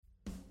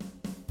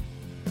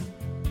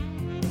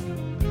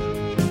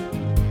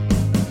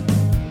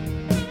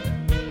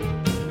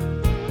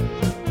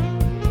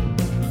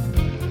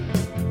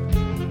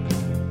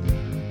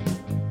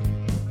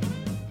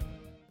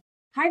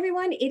Hi,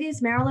 everyone. It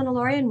is Marilyn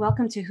Aloria, and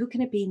welcome to Who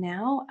Can It Be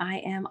Now? I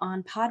am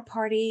on Pod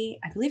Party.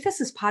 I believe this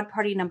is Pod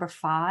Party number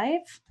 5,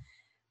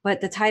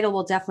 but the title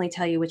will definitely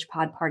tell you which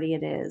Pod Party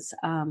it is.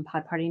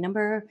 Pod Party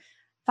number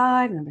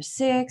 5, number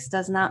 6,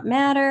 does not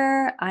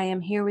matter. I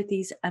am here with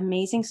these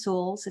amazing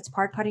souls. It's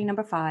Pod Party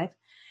number 5.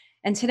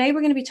 And today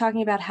we're going to be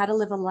talking about how to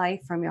live a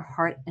life from your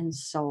heart and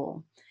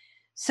soul.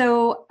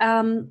 So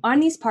on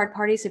these Pod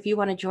Parties, if you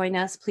want to join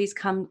us, please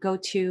go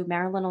to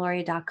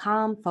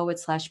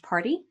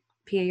marilynaloria.com/party.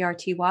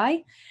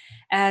 PARTY,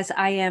 as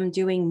I am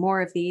doing more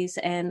of these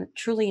and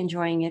truly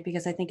enjoying it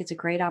because I think it's a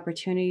great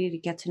opportunity to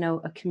get to know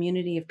a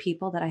community of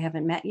people that I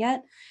haven't met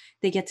yet.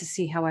 They get to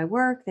see how I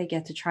work. They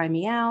get to try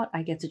me out.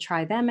 I get to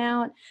try them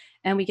out,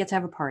 and we get to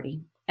have a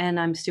party. And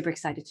I'm super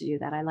excited to do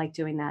that. I like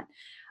doing that.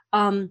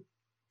 I'm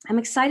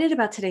excited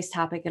about today's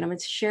topic, and I'm going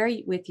to share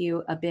with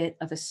you a bit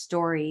of a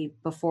story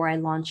before I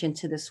launch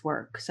into this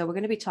work. So we're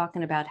going to be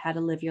talking about how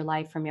to live your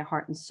life from your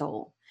heart and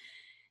soul.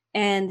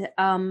 And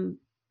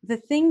the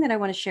thing that I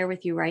want to share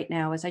with you right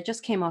now is I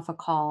just came off a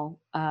call,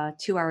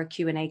 2-hour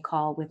Q&A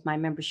call with my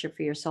Membership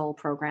for Your Soul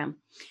program.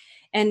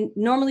 And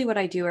normally what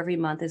I do every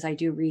month is I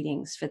do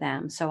readings for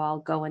them. So I'll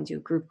go and do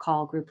group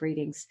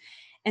readings.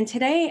 And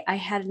today I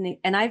had,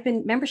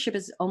 membership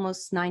is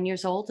almost 9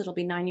 years old. It'll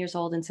be 9 years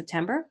old in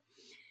September.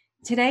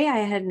 Today I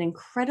had an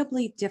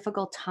incredibly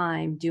difficult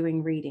time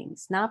doing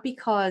readings, not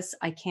because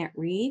I can't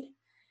read,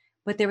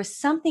 but there was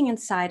something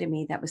inside of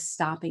me that was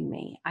stopping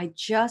me. I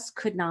just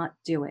could not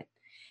do it.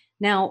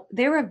 Now,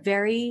 they're a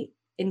very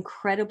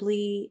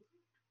incredibly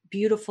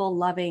beautiful,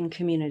 loving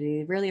community.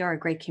 They really are a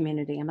great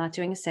community. I'm not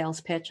doing a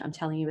sales pitch. I'm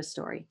telling you a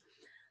story.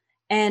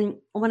 And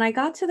when I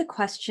got to the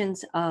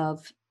questions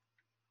of,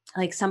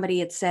 like, somebody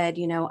had said,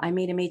 I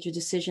made a major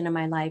decision in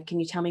my life.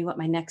 Can you tell me what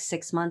my next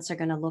 6 months are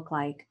going to look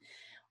like?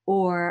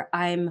 Or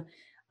I'm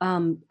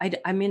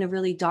in a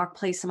really dark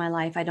place in my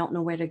life. I don't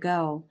know where to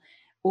go.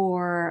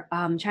 Or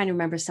I'm trying to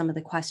remember some of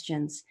the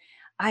questions.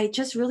 I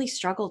just really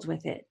struggled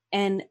with it.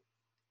 And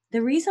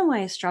the reason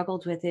why I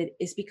struggled with it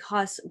is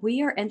because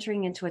we are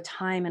entering into a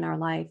time in our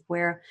life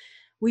where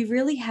we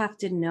really have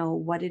to know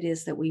what it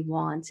is that we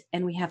want,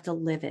 and we have to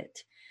live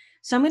it.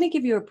 So I'm going to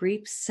give you a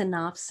brief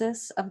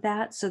synopsis of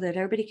that so that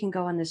everybody can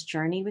go on this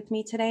journey with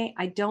me today.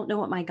 I don't know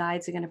what my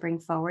guides are going to bring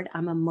forward.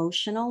 I'm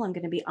emotional. I'm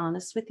going to be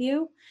honest with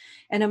you.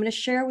 And I'm going to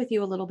share with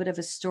you a little bit of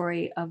a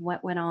story of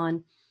what went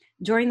on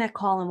during that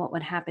call and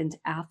what happened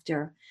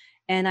after.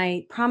 And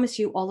I promise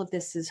you all of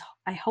this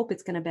I hope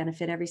it's going to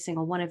benefit every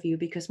single one of you,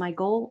 because my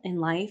goal in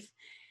life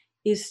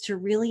is to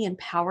really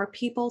empower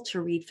people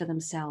to read for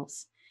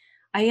themselves.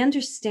 I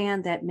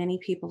understand that many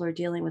people are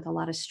dealing with a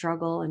lot of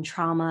struggle and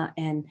trauma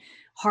and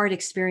hard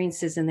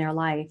experiences in their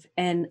life.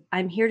 And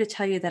I'm here to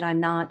tell you that I'm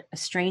not a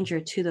stranger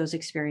to those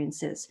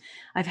experiences.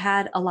 I've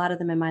had a lot of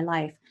them in my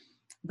life,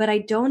 but I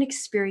don't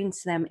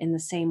experience them in the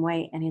same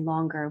way any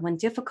longer. When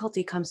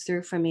difficulty comes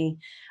through for me,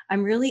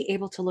 I'm really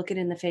able to look it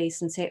in the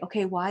face and say,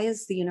 okay, why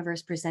is the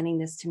universe presenting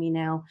this to me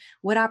now?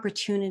 What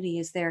opportunity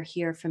is there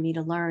here for me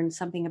to learn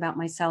something about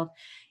myself?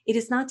 It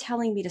is not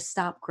telling me to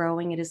stop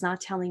growing. It is not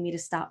telling me to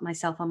stop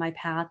myself on my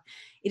path.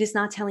 It is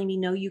not telling me,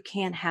 no, you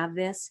can't have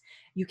this.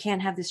 You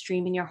can't have this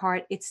dream in your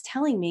heart. It's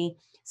telling me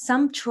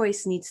some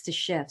choice needs to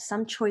shift.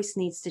 Some choice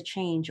needs to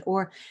change.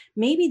 Or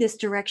maybe this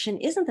direction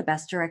isn't the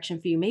best direction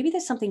for you. Maybe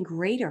there's something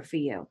greater for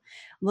you.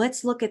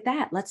 Let's look at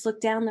that. Let's look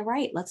down the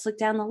right. Let's look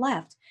down the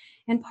left.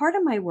 And part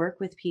of my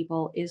work with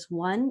people is,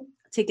 one,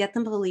 to get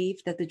them to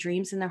believe that the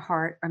dreams in their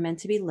heart are meant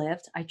to be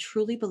lived. I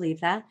truly believe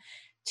that.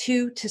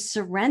 2, to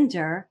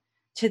surrender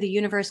to the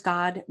universe,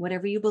 God,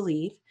 whatever you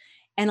believe,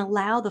 and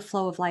allow the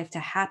flow of life to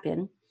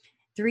happen.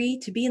 3,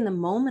 to be in the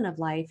moment of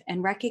life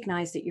and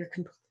recognize that you're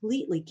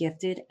completely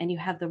gifted and you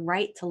have the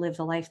right to live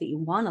the life that you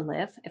want to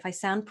live. If I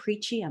sound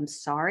preachy, I'm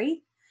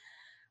sorry,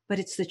 but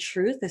it's the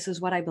truth. This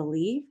is what I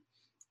believe.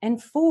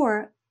 And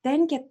 4,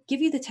 then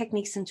give you the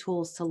techniques and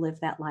tools to live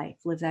that life,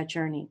 live that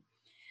journey.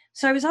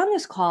 So I was on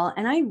this call,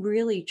 and I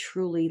really,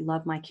 truly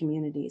love my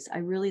communities. I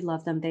really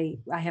love them.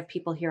 I have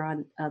people here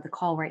on the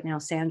call right now,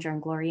 Sandra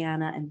and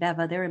Gloriana and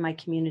Beva. They're in my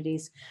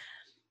communities.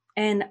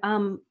 And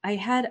I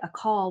had a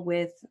call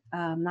with,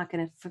 I'm not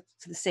going to, for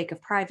the sake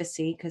of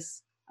privacy,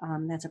 because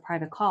that's a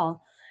private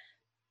call,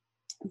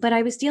 but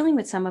I was dealing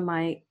with some of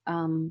my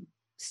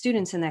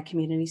students in that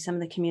community, some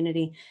of the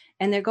community,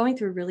 and they're going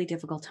through really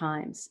difficult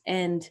times.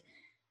 And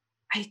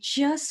I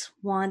just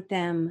want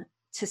them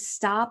to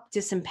stop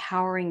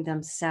disempowering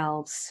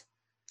themselves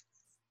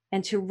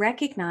and to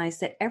recognize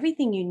that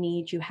everything you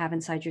need, you have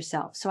inside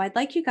yourself. So I'd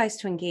like you guys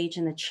to engage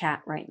in the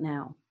chat right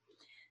now.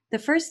 The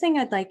first thing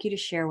I'd like you to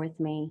share with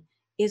me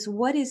is,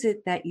 what is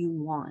it that you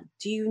want?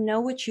 Do you know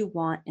what you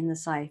want in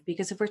this life?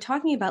 Because if we're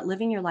talking about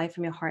living your life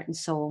from your heart and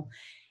soul,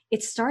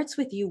 it starts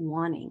with you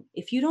wanting.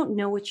 If you don't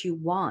know what you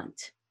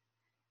want,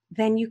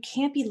 then you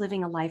can't be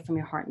living a life from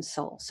your heart and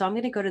soul. So I'm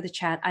going to go to the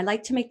chat. I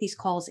like to make these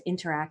calls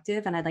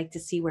interactive, and I'd like to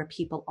see where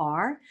people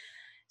are.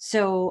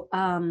 So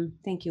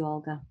thank you,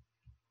 Olga.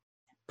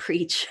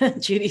 Preach.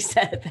 Judy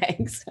said,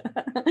 thanks.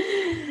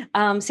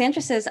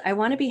 Sandra says, I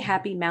want to be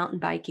happy mountain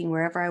biking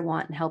wherever I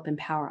want and help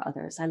empower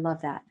others. I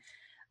love that.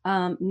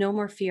 No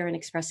more fear in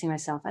expressing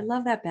myself. I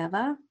love that,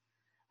 Beva.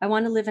 I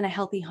want to live in a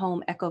healthy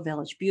home, Echo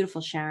Village.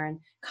 Beautiful,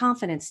 Sharon.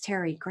 Confidence,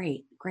 Terry.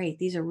 Great, great.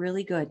 These are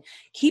really good.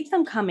 Keep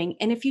them coming.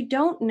 And if you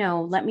don't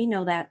know, let me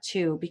know that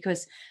too,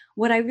 because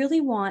what I really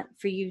want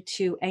for you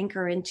to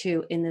anchor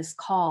into in this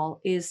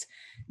call is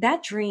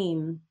that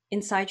dream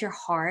inside your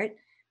heart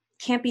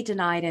can't be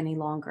denied any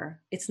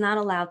longer. It's not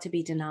allowed to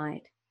be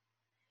denied.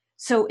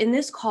 So in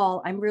this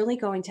call, I'm really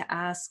going to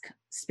ask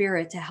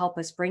Spirit to help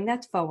us bring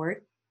that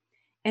forward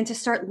and to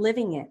start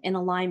living it in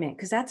alignment,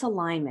 because that's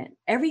alignment.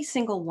 Every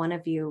single one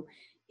of you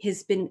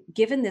has been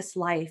given this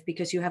life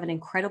because you have an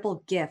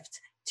incredible gift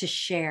to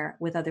share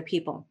with other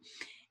people.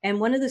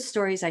 And one of the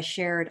stories I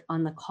shared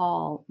on the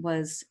call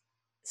was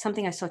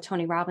something I saw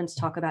Tony Robbins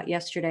talk about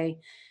yesterday,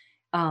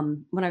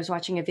 when I was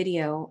watching a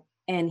video.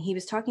 And he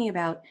was talking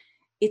about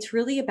it's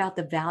really about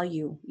the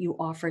value you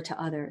offer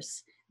to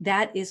others.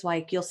 That is,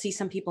 like, you'll see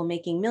some people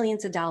making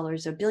millions of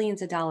dollars or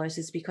billions of dollars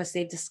is because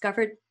they've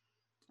discovered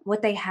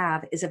what they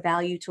have is a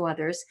value to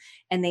others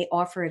and they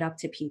offer it up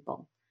to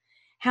people.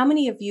 How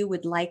many of you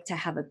would like to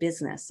have a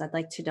business? I'd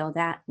like to know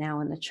that now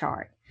in the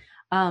chart.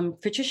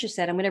 Patricia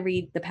said, I'm going to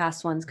read the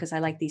past ones because I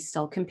like these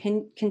still.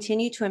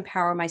 Continue to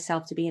empower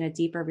myself to be in a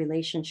deeper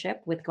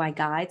relationship with my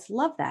guides.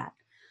 Love that.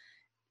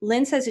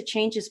 Lynn says it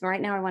changes, but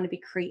right now I want to be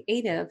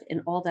creative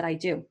in all that I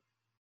do.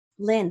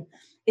 Lynn,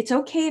 it's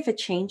okay if it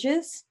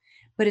changes,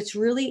 but it's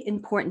really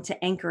important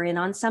to anchor in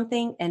on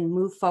something and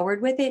move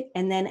forward with it.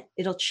 And then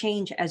it'll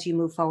change as you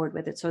move forward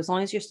with it. So as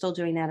long as you're still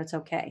doing that, it's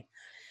okay.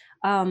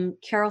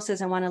 Carol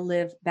says, I want to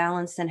live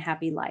balanced and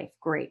happy life.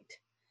 Great.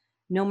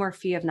 No more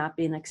fear of not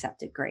being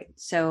accepted. Great.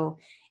 So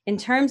in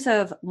terms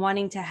of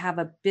wanting to have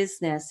a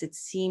business, it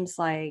seems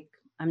like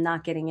I'm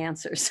not getting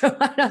answers. So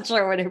I'm not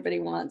sure what everybody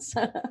wants.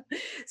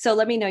 So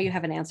let me know you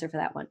have an answer for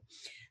that one.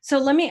 So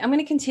I'm going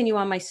to continue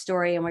on my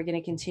story and we're going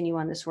to continue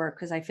on this work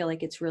because I feel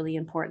like it's really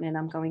important and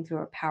I'm going through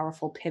a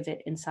powerful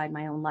pivot inside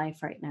my own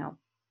life right now.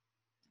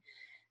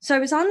 So I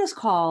was on this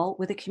call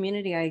with a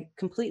community I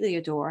completely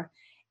adore.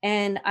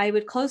 And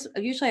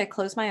usually I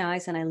close my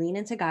eyes and I lean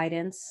into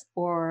guidance,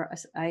 or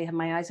I have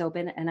my eyes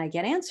open and I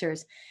get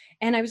answers.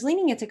 And I was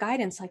leaning into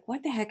guidance, like,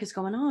 what the heck is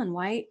going on?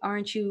 Why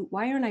aren't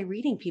I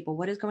reading people?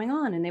 What is going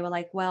on? And they were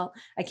like, well,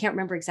 I can't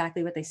remember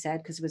exactly what they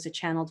said because it was a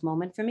channeled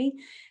moment for me.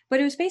 But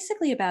it was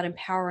basically about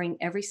empowering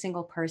every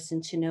single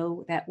person to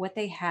know that what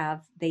they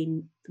have,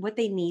 what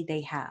they need,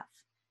 they have.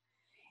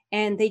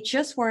 And they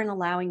just weren't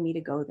allowing me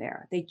to go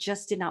there. They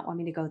just did not want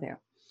me to go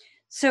there.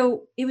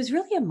 So it was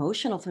really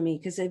emotional for me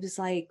because it was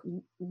like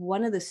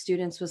one of the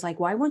students was like,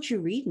 why won't you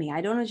read me?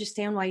 I don't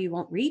understand why you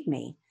won't read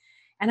me.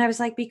 And I was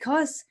like,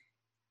 because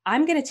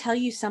I'm going to tell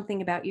you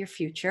something about your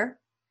future.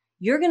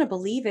 You're going to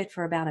believe it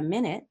for about a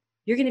minute.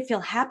 You're going to feel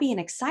happy and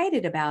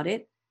excited about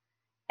it.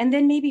 And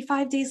then maybe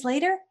 5 days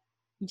later,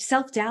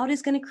 self doubt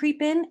is going to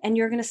creep in and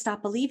you're going to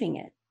stop believing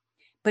it.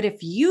 But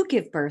if you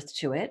give birth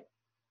to it,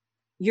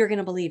 you're going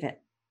to believe it.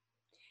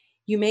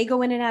 You may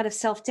go in and out of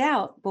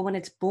self-doubt, but when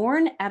it's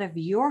born out of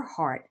your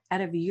heart,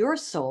 out of your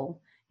soul,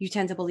 you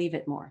tend to believe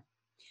it more.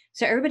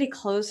 So everybody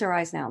close their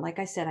eyes now. Like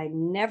I said, I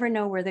never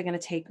know where they're going to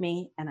take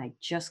me and I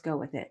just go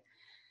with it.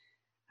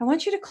 I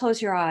want you to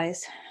close your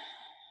eyes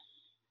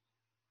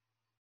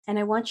and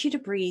I want you to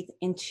breathe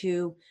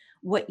into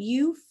what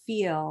you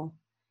feel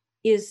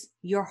is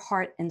your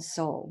heart and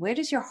soul. Where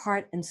does your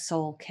heart and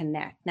soul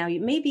connect? Now,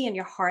 you may be in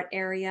your heart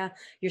area,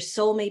 your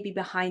soul may be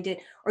behind it,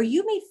 or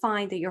you may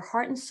find that your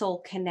heart and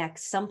soul connect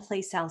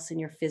someplace else in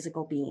your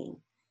physical being.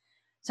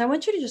 So I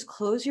want you to just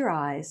close your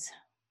eyes.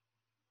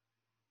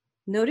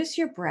 Notice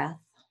your breath.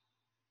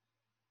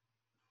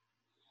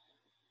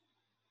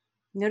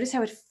 Notice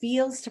how it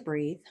feels to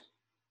breathe.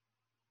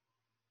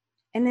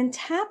 And then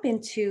tap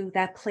into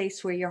that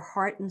place where your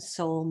heart and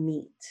soul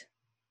meet.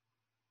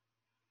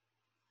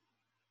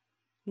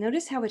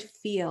 Notice how it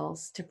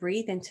feels to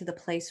breathe into the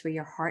place where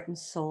your heart and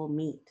soul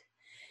meet.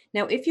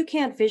 Now, if you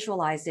can't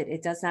visualize it,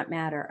 it does not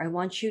matter. I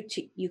want you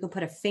can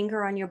put a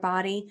finger on your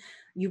body.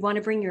 You want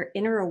to bring your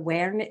inner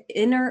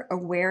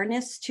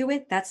awareness to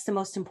it. That's the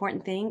most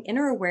important thing.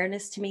 Inner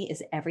awareness to me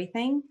is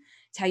everything.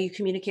 It's how you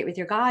communicate with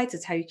your guides.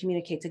 It's how you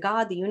communicate to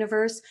God, the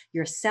universe,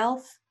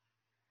 yourself.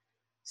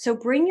 So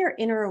bring your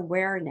inner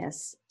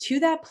awareness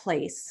to that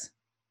place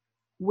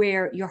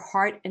where your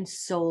heart and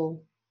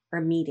soul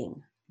are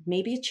meeting.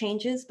 Maybe it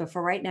changes, but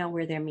for right now,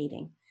 where they're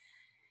meeting.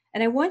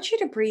 And I want you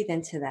to breathe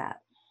into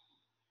that.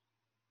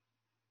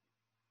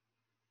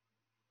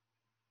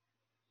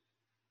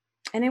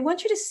 And I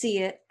want you to see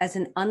it as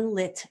an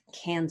unlit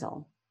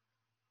candle.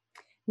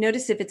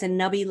 Notice if it's a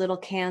nubby little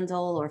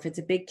candle or if it's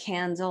a big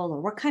candle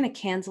or what kind of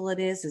candle it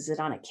is. Is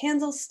it on a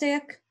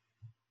candlestick?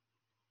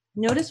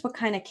 Notice what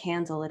kind of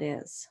candle it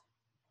is.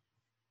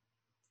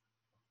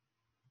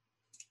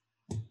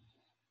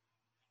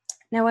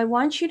 Now I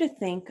want you to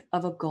think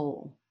of a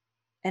goal.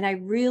 And I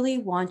really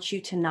want you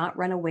to not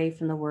run away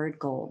from the word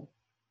goal.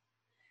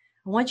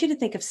 I want you to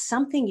think of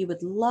something you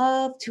would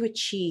love to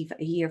achieve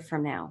a year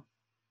from now.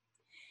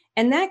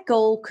 And that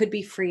goal could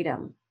be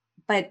freedom.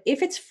 But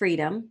if it's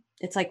freedom,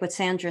 It's like what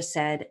Sandra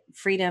said,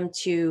 freedom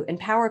to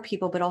empower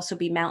people, but also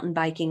be mountain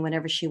biking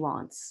whenever she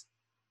wants.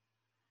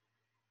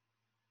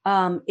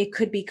 It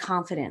could be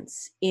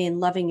confidence in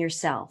loving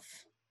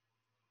yourself.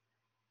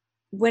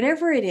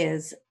 Whatever it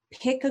is,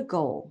 pick a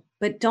goal,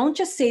 but don't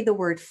just say the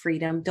word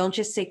freedom. Don't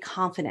just say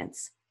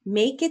confidence.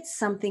 Make it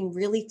something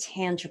really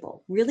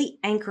tangible, really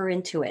anchor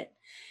into it.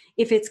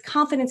 If it's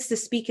confidence to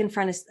speak in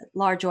front of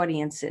large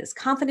audiences,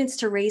 confidence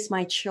to raise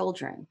my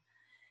children,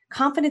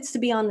 confidence to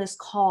be on this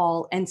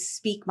call and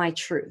speak my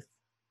truth,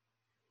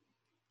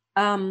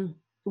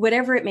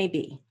 whatever it may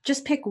be,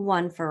 just pick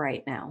one for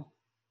right now.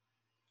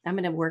 I'm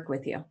going to work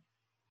with you.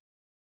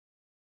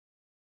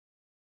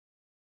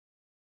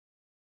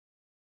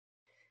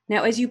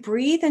 Now, as you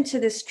breathe into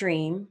this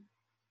dream,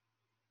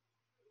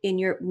 in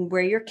your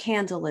where your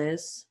candle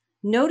is,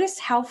 notice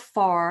how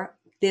far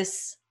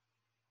this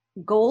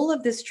goal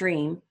of this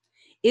dream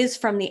is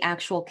from the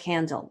actual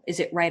candle. Is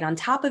it right on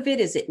top of it?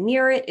 Is it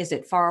near it? Is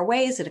it far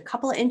away? Is it a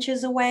couple of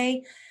inches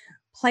away?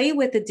 Play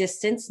with the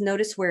distance.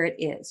 Notice where it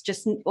is.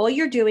 Just all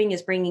you're doing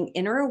is bringing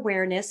inner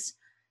awareness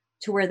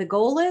to where the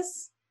goal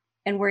is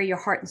and where your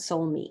heart and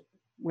soul meet,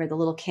 where the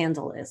little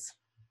candle is.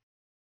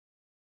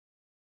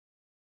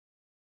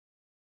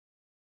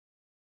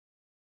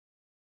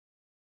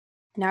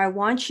 Now, I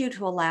want you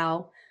to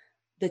allow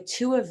the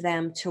two of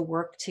them to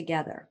work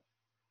together.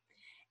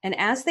 And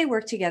as they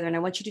work together, and I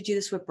want you to do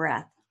this with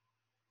breath,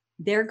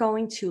 they're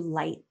going to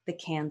light the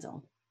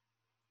candle.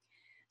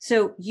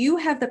 So you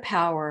have the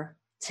power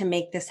to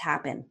make this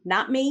happen,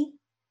 not me,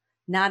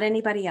 not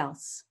anybody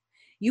else.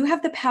 You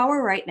have the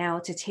power right now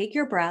to take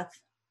your breath,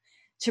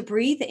 to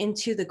breathe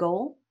into the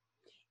goal,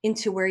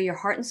 into where your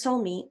heart and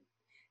soul meet,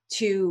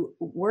 to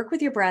work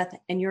with your breath,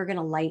 and you're going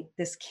to light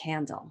this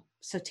candle.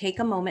 So take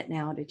a moment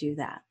now to do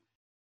that.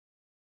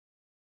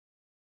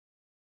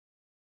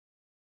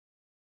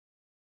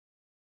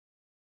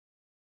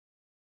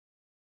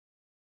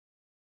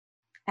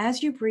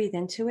 As you breathe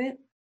into it,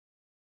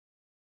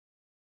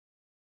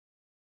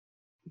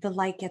 the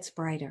light gets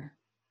brighter.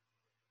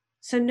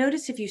 So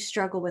notice if you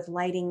struggle with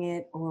lighting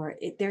it, or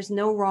there's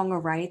no wrong or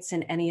rights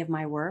in any of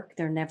my work.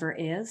 There never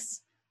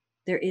is.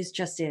 There is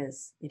just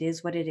is. It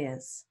is what it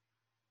is.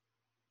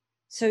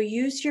 So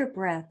use your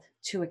breath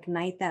to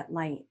ignite that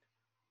light.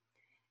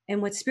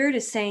 And what Spirit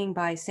is saying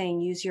by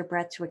saying use your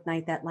breath to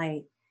ignite that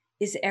light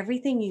is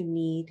everything you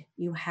need,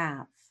 you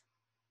have.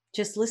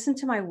 Just listen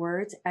to my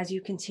words as you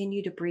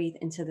continue to breathe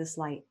into this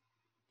light.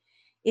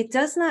 It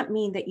does not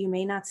mean that you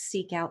may not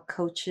seek out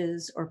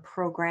coaches or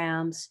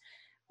programs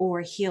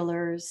or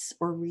healers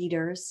or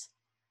readers.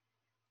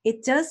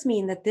 It does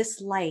mean that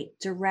this light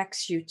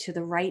directs you to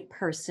the right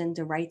person,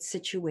 the right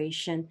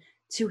situation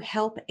to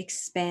help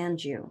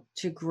expand you,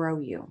 to grow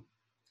you.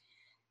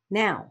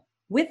 Now,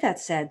 with that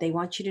said, they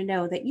want you to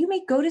know that you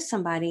may go to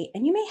somebody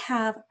and you may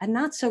have a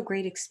not so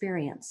great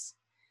experience.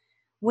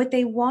 What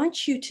they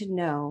want you to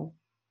know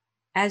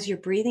as you're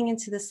breathing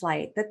into this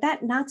light,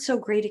 that not so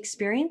great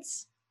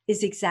experience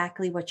is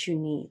exactly what you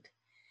need.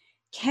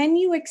 Can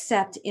you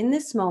accept in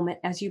this moment,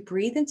 as you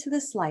breathe into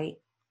this light,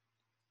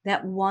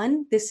 that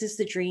one, this is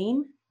the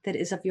dream that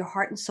is of your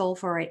heart and soul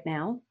for right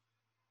now,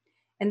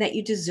 and that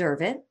you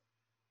deserve it?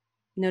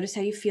 Notice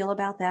how you feel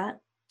about that.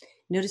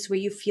 Notice where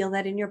you feel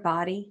that in your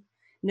body.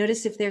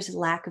 Notice if there's a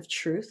lack of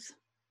truth.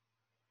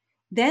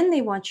 Then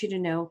they want you to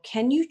know,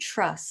 can you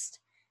trust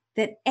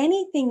that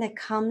anything that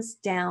comes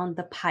down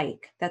the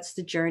pike, that's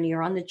the journey,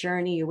 you're on the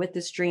journey, you're with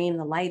this dream,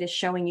 the light is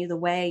showing you the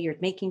way, you're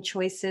making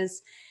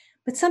choices,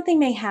 but something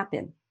may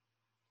happen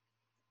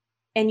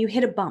and you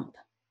hit a bump.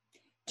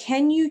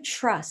 Can you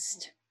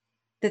trust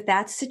that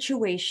that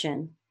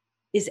situation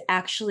is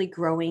actually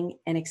growing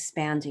and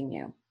expanding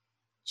you?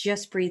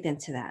 Just breathe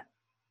into that.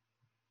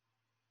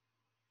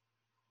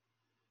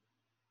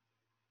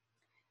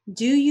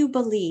 Do you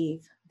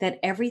believe that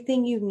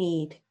everything you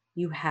need,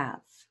 you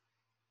have?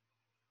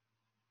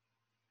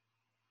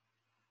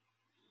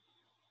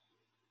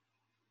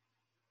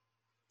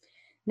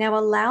 Now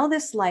allow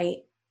this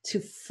light to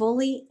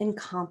fully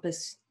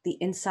encompass the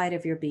inside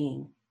of your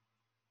being.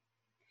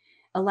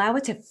 Allow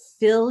it to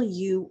fill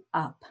you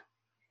up.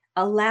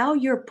 Allow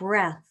your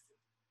breath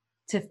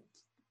to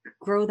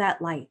grow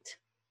that light.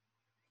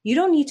 You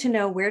don't need to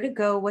know where to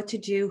go, what to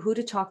do, who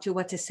to talk to,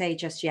 what to say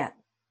just yet.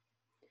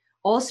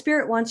 All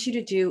Spirit wants you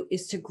to do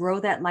is to grow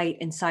that light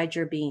inside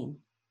your being,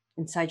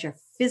 inside your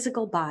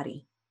physical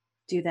body.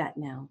 Do that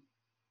now.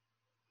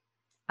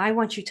 I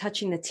want you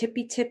touching the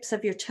tippy tips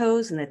of your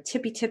toes and the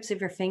tippy tips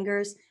of your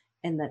fingers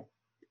and the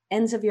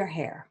ends of your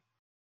hair.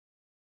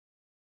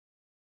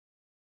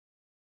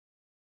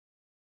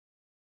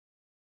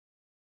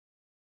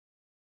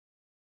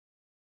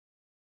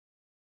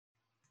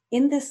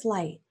 In this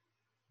light,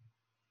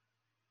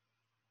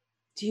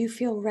 do you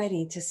feel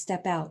ready to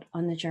step out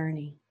on the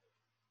journey,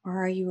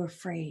 or are you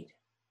afraid?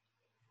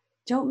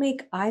 Don't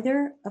make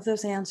either of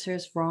those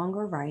answers wrong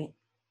or right.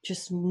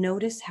 Just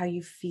notice how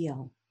you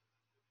feel.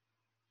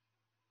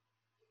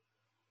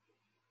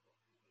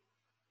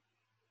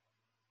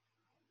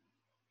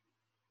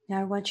 Now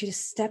I want you to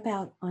step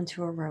out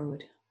onto a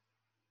road.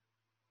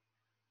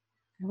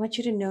 I want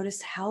you to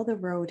notice how the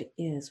road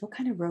is. What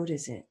kind of road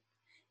is it?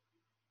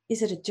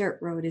 Is it a dirt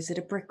road? Is it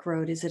a brick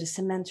road? Is it a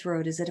cement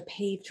road? Is it a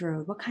paved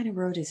road? What kind of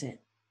road is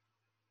it?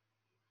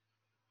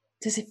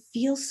 Does it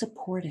feel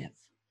supportive?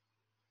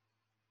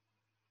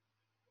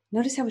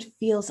 Notice how it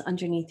feels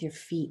underneath your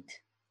feet.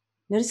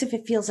 Notice if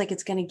it feels like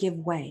it's going to give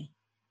way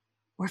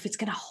or if it's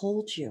going to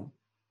hold you.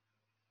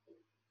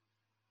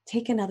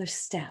 Take another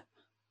step.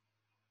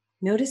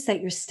 Notice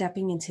that you're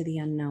stepping into the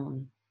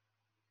unknown.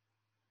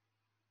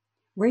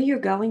 Where you're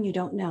going, you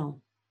don't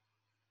know.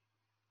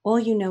 All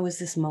you know is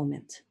this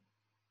moment.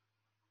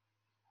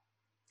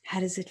 How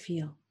does it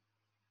feel?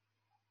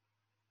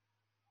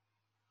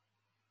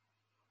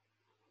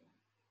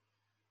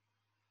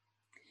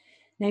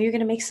 Now you're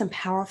going to make some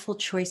powerful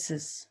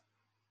choices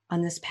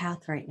on this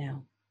path right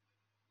now.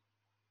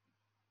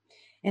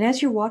 And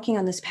as you're walking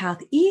on this path,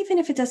 even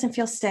if it doesn't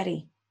feel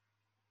steady,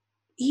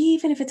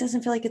 even if it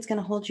doesn't feel like it's going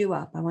to hold you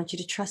up, I want you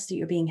to trust that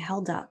you're being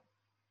held up.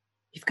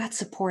 You've got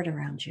support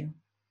around you.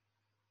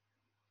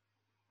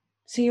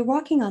 So you're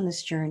walking on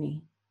this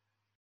journey.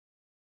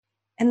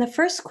 And the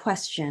first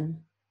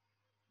question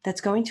that's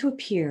going to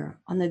appear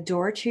on the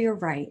door to your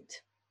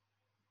right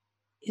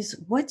is,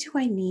 what do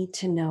I need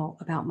to know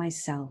about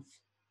myself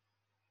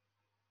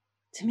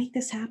to make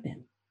this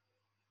happen?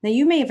 Now,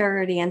 you may have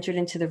already entered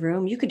into the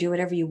room. You could do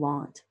whatever you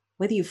want.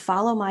 Whether you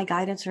follow my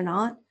guidance or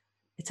not,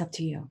 it's up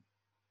to you.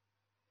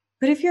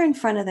 But if you're in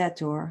front of that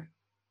door,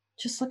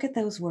 just look at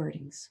those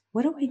wordings.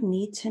 What do I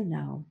need to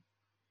know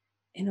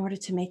in order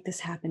to make this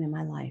happen in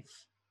my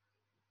life?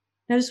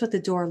 Notice what the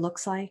door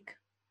looks like,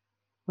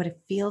 what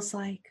it feels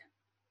like.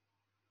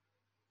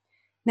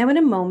 Now, in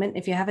a moment,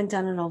 if you haven't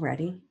done it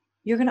already,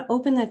 you're going to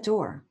open that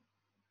door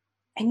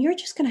and you're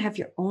just going to have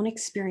your own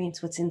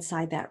experience what's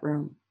inside that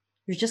room.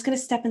 You're just going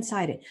to step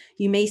inside it.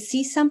 You may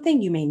see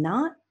something, you may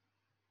not.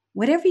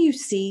 Whatever you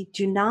see,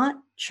 do not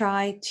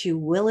try to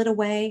will it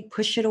away,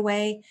 push it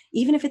away,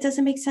 even if it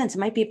doesn't make sense. It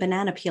might be a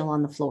banana peel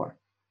on the floor.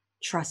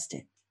 Trust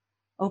it.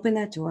 Open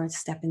that door and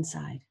step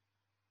inside.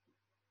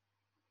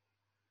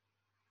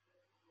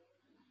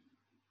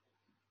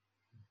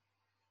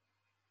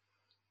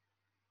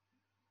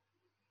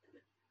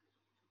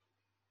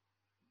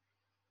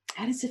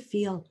 How does it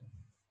feel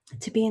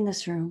to be in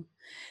this room?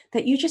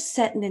 That you just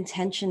set an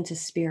intention to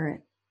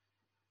spirit,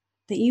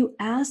 that you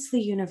asked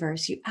the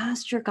universe, you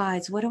asked your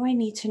guides, what do I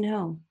need to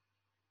know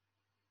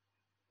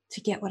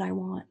to get what I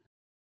want?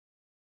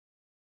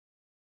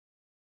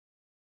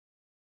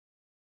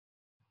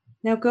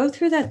 Now go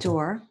through that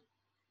door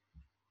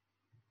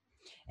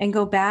and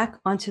go back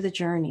onto the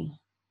journey.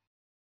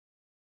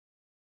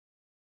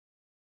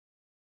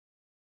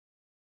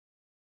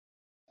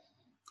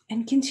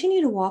 And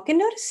continue to walk and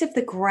notice if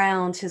the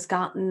ground has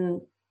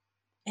gotten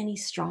any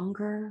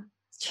stronger,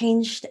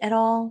 changed at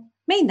all.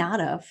 May not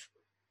have.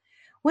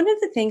 One of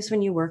the things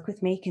when you work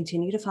with me,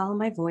 continue to follow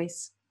my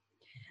voice,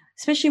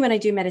 especially when I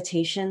do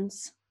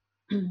meditations,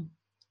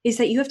 is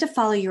that you have to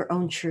follow your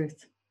own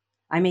truth.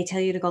 I may tell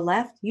you to go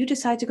left, you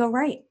decide to go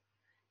right.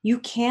 You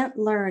can't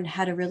learn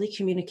how to really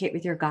communicate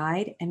with your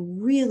guide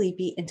and really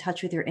be in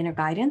touch with your inner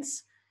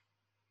guidance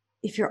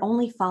if you're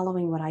only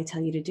following what I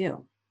tell you to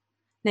do.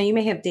 Now, you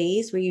may have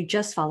days where you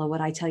just follow what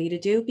I tell you to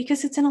do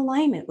because it's in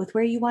alignment with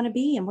where you want to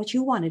be and what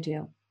you want to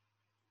do.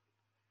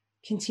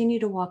 Continue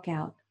to walk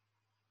out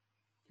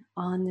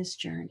on this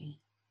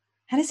journey.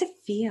 How does it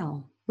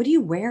feel? What are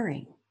you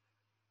wearing?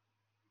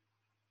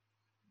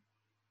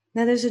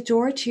 Now, there's a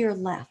door to your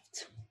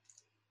left.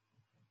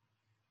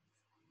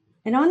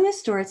 And on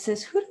this door, it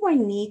says, who do I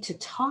need to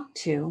talk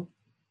to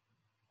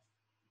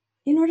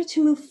in order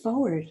to move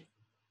forward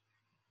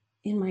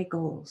in my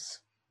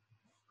goals?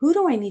 Who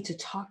do I need to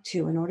talk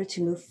to in order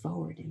to move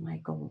forward in my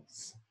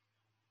goals?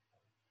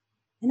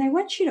 And I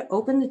want you to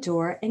open the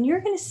door and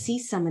you're going to see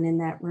someone in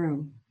that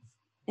room.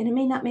 And it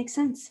may not make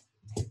sense,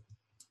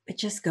 but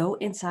just go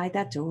inside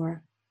that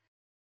door.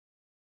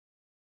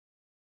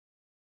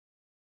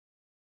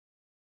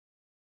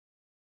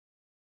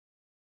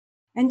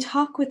 And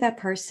talk with that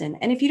person.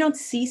 And if you don't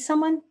see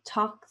someone,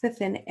 talk the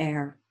thin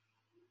air.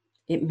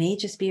 It may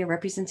just be a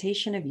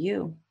representation of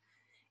you.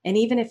 And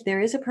even if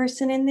there is a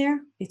person in there,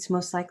 it's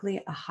most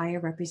likely a higher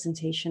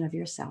representation of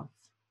yourself.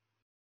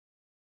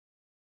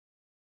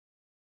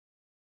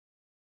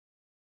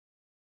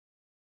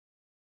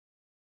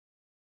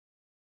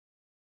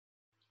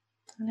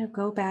 I'm going to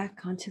go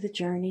back onto the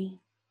journey.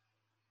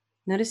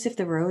 Notice if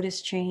the road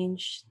has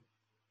changed.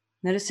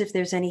 Notice if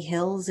there's any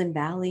hills and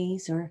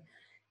valleys, or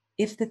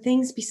if the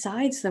things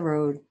besides the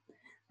road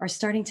are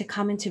starting to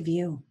come into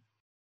view.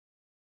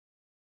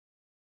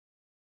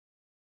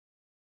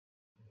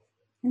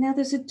 And now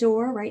there's a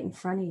door right in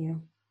front of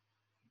you.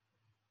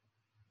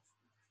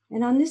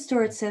 And on this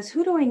door, it says,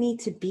 who do I need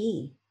to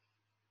be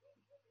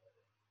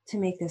to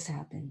make this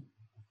happen?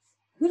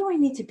 Who do I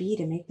need to be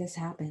to make this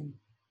happen?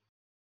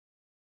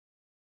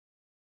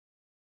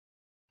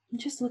 And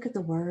just look at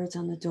the words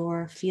on the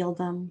door, feel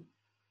them.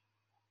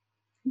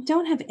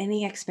 Don't have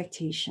any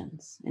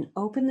expectations and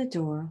open the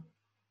door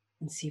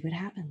and see what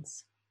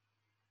happens.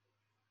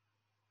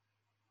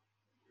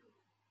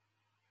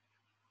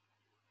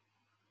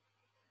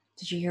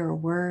 Did you hear a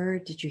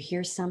word? Did you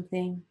hear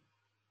something?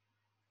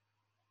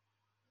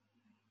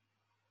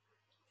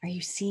 Are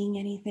you seeing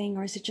anything,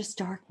 or is it just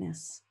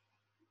darkness?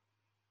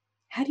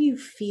 How do you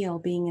feel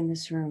being in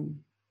this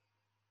room?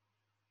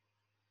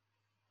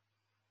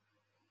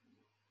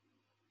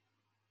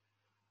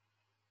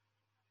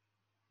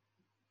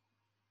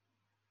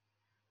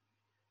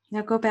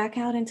 Now go back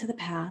out into the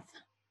path.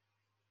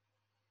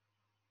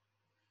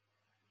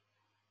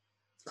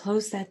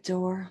 Close that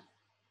door.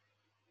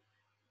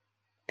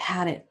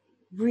 Pat it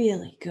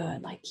really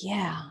good, like,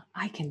 yeah,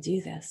 I can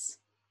do this,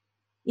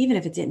 even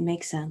if it didn't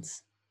make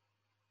sense.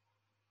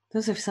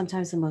 Those are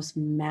sometimes the most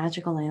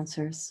magical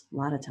answers. A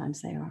lot of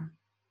times they are.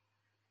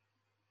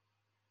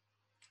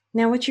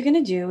 Now, what you're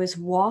going to do is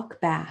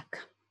walk back.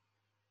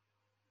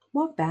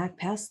 Walk back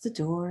past the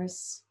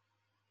doors,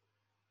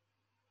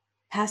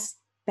 past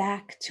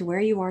back to where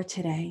you are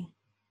today.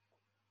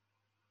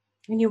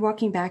 And you're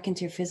walking back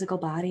into your physical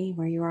body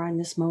where you are in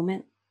this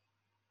moment.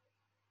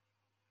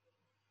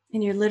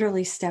 And you're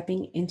literally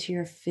stepping into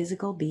your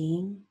physical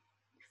being,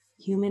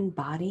 human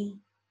body,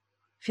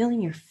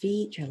 feeling your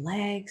feet, your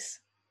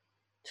legs,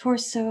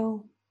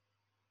 torso,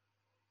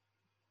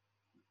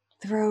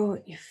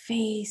 throat, your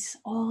face,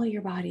 all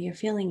your body. You're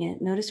feeling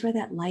it. Notice where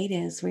that light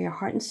is, where your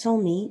heart and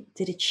soul meet.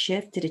 Did it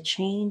shift? Did it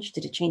change?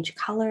 Did it change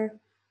color?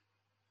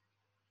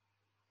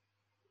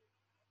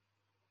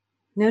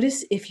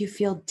 Notice if you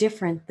feel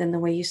different than the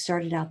way you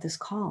started out this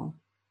call.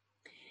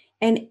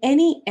 And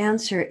any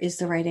answer is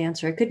the right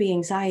answer. It could be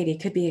anxiety,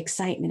 it could be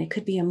excitement, it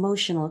could be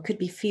emotional, it could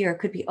be fear, it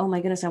could be, oh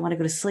my goodness, I want to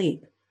go to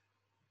sleep.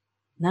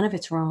 None of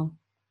it's wrong.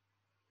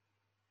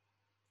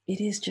 It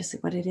is just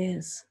what it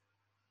is.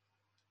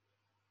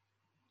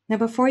 Now,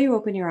 before you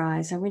open your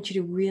eyes, I want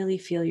you to really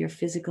feel your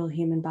physical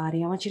human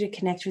body. I want you to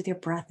connect with your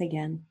breath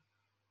again.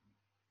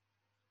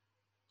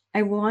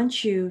 I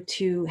want you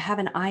to have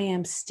an I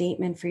am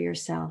statement for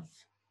yourself.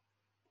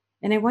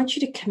 And I want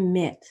you to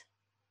commit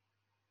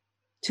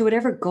to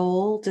whatever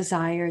goal,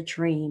 desire,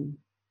 dream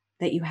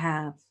that you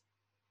have.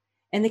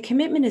 And the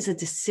commitment is a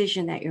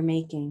decision that you're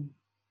making.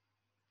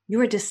 You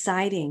are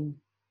deciding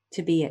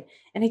to be it.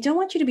 And I don't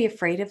want you to be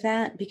afraid of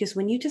that, because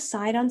when you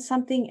decide on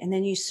something and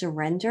then you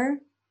surrender,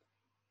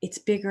 it's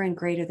bigger and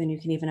greater than you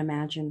can even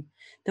imagine.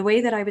 The way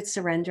that I would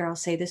surrender, I'll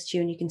say this to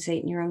you and you can say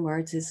it in your own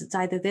words, is it's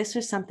either this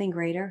or something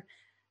greater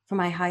for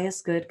my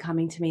highest good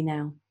coming to me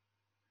now.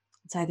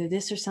 It's either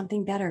this or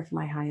something better for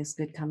my highest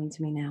good coming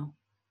to me now.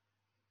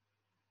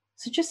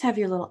 So just have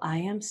your little I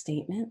am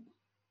statement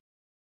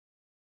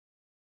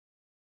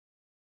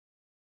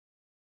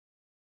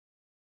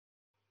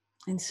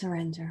and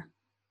surrender.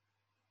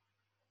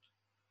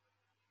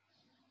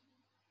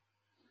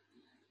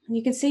 And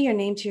you can say your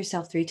name to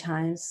yourself 3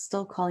 times,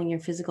 still calling your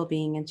physical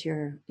being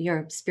into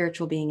your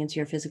spiritual being into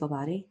your physical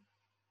body.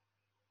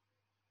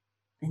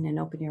 And then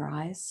open your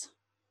eyes.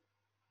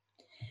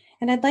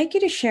 And I'd like you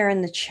to share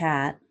in the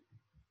chat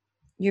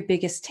your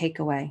biggest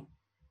takeaway.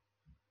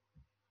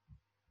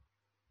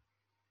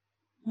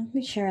 Let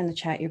me share in the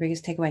chat your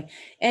biggest takeaway.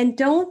 And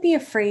don't be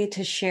afraid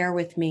to share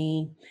with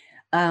me.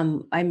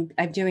 I'm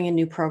doing a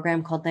new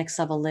program called Next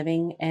Level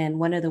Living. And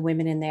one of the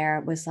women in there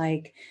was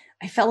like,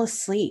 I fell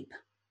asleep.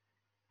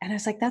 And I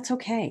was like, that's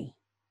okay.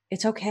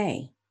 It's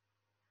okay.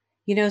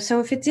 So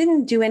if it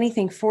didn't do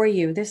anything for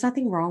you, there's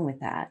nothing wrong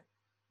with that.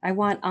 I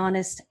want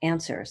honest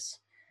answers.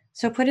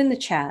 So put in the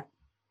chat.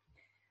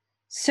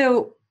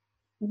 So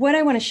what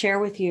I want to share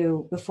with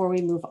you before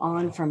we move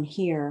on from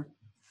here,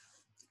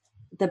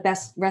 the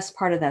rest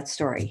part of that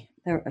story,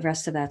 the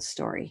rest of that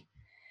story.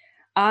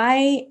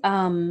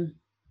 So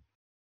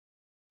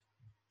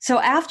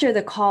after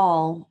the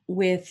call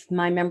with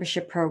my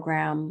membership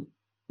program,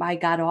 I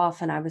got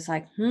off and I was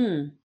like,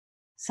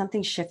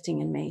 something's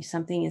shifting in me.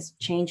 Something is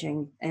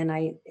changing. And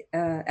I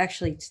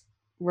actually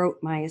wrote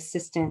my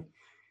assistant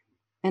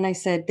and I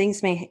said,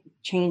 things may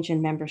change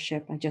in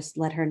membership. I just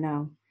let her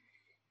know.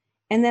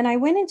 And then I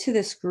went into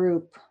this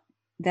group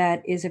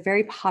that is a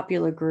very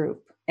popular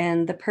group.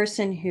 And the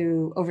person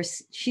who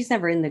she's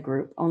never in the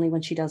group, only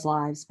when she does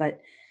lives, but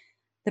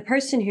the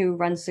person who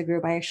runs the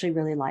group, I actually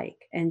really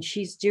like. And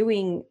she's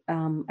doing,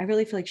 I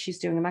really feel like she's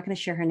doing, I'm not going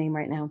to share her name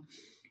right now.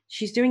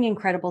 She's doing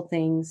incredible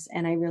things.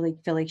 And I really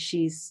feel like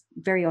she's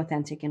very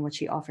authentic in what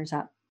she offers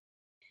up.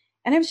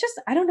 And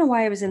I don't know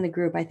why I was in the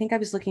group. I think I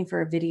was looking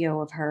for a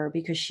video of her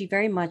because she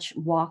very much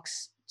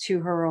walks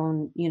to her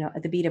own,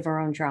 at the beat of her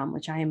own drum,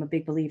 which I am a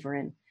big believer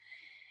in.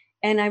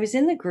 And I was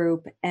in the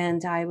group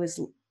and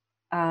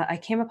I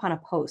came upon a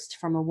post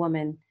from a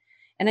woman,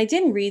 and I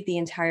didn't read the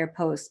entire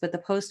post, but the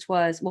post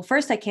was, well,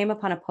 first I came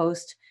upon a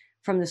post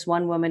from this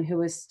one woman who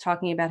was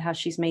talking about how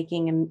she's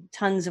making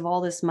tons of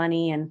all this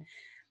money and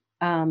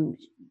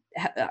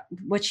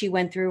what she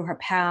went through, her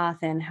path,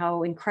 and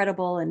how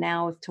incredible. And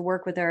now to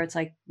work with her, it's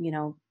like,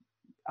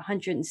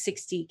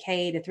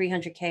 160K to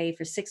 300K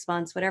for 6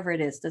 months, whatever it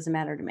is, doesn't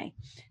matter to me.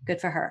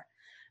 Good for her.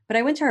 But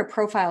I went to her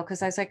profile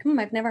because I was like,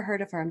 I've never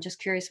heard of her. I'm just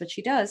curious what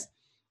she does.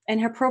 And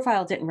her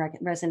profile didn't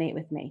resonate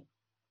with me.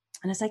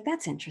 And I was like,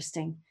 that's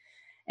interesting.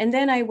 And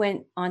then I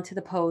went onto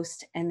the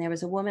post, and there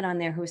was a woman on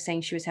there who was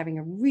saying she was having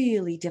a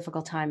really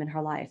difficult time in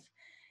her life.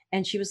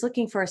 And she was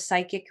looking for a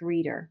psychic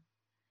reader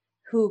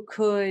who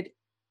could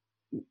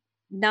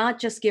not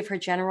just give her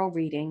general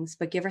readings,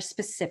 but give her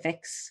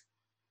specifics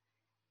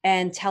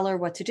and tell her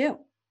what to do.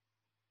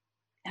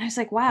 And I was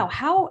like, wow,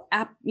 how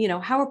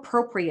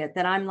appropriate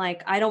that I'm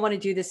like, I don't want to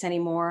do this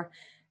anymore.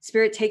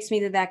 Spirit takes me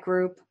to that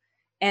group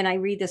and I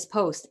read this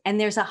post and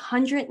there's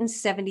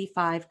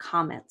 175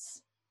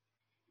 comments.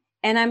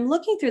 And I'm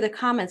looking through the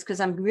comments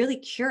because I'm really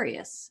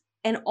curious.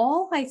 And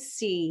all I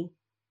see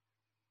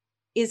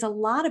is a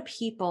lot of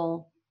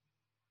people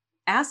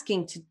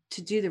asking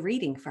to do the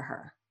reading for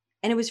her.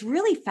 And it was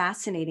really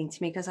fascinating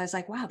to me because I was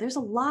like, wow, there's a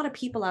lot of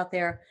people out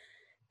there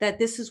that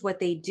this is what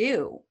they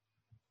do.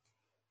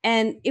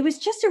 And it was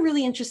just a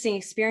really interesting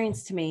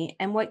experience to me.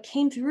 And what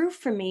came through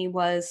for me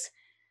was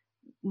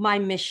my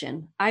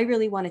mission. I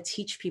really want to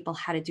teach people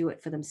how to do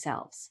it for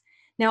themselves.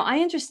 Now, I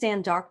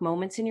understand dark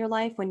moments in your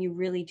life when you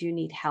really do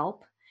need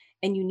help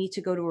and you need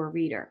to go to a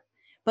reader.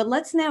 But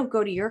let's now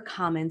go to your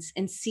comments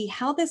and see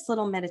how this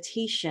little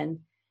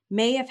meditation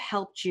may have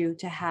helped you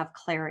to have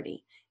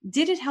clarity.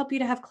 Did it help you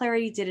to have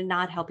clarity? Did it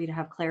not help you to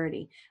have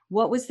clarity?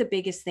 What was the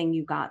biggest thing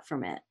you got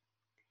from it?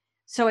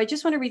 So I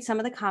just want to read some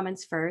of the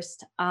comments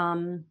first.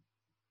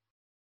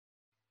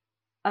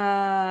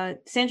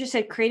 Sandra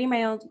said, creating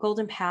my own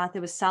golden path. It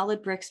was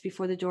solid bricks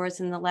before the doors,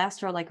 and the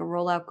last row like a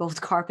rollout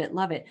gold carpet.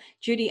 Love it.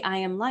 Judy, I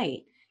am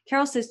light.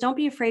 Carol says, don't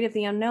be afraid of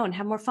the unknown.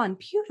 Have more fun.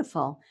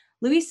 Beautiful.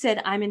 Louise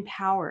said, I'm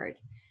empowered.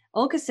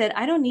 Olga said,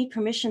 I don't need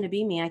permission to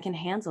be me. I can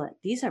handle it.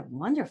 These are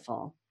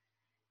wonderful.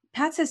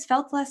 Pat says,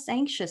 felt less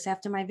anxious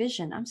after my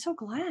vision. I'm so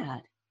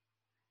glad.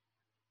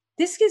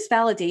 This gives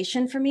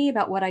validation for me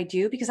about what I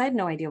do because I had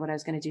no idea what I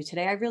was going to do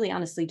today. I really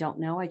honestly don't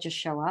know. I just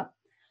show up.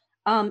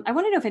 I want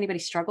to know if anybody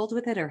struggled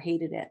with it or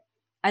hated it.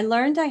 I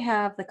learned I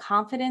have the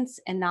confidence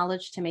and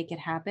knowledge to make it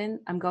happen.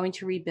 I'm going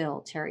to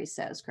rebuild, Terry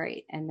says.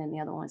 Great. And then the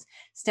other one's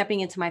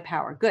stepping into my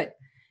power. Good.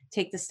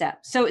 Take the step.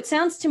 So it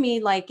sounds to me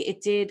like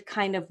it did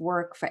kind of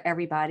work for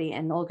everybody.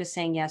 And Olga's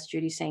saying yes,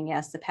 Judy's saying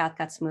yes. The path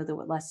got smoother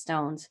with less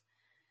stones.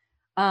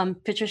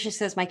 Patricia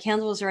says, my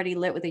candle was already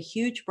lit with a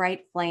huge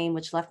bright flame,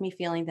 which left me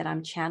feeling that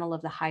I'm channel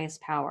of the highest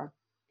power.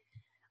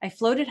 I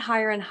floated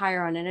higher and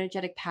higher on an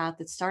energetic path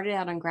that started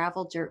out on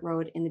gravel dirt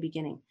road in the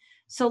beginning.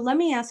 So let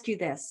me ask you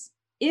this.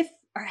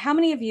 How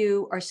many of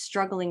you are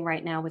struggling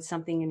right now with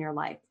something in your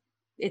life?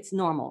 It's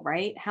normal,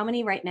 right? How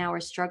many right now are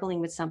struggling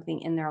with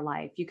something in their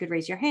life? You could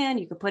raise your hand,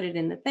 you could put it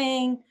in the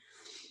thing.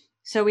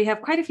 So we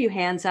have quite a few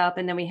hands up,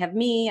 and then we have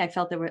me. I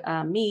felt there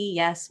were me,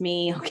 yes,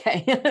 me,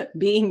 okay,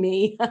 being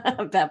me,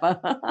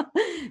 Peppa,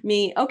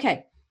 me,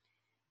 okay.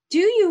 Do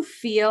you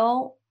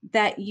feel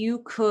that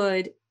you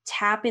could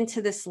tap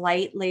into this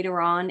light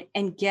later on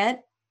and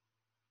get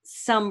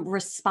some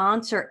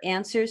response or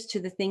answers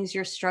to the things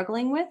you're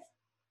struggling with?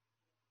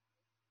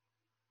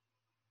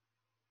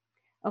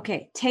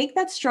 Okay, take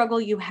that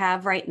struggle you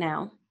have right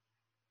now,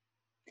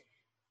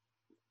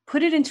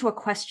 put it into a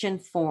question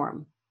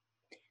form.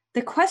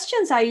 The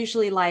questions I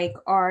usually like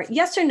are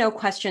yes or no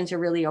questions are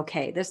really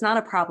okay. There's not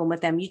a problem with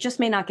them. You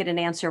just may not get an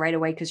answer right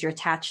away because you're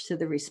attached to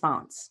the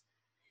response.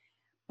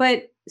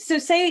 But so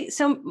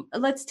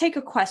let's take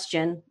a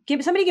question.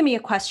 Give me a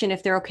question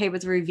if they're okay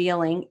with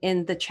revealing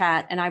in the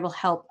chat, and I will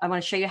help. I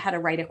want to show you how to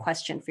write a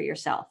question for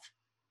yourself.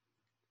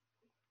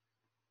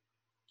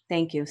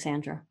 Thank you,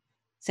 Sandra.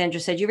 Sandra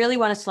said, you really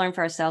want us to learn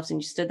for ourselves,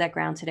 and you stood that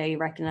ground today. You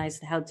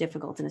recognized how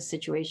difficult in a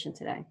situation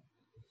today.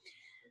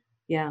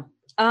 Yeah.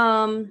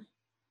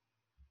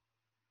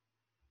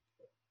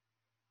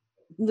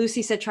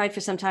 Lucy said, tried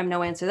for some time,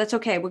 no answer. That's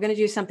okay. We're going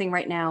to do something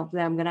right now.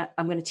 I'm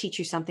going to teach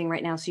you something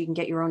right now so you can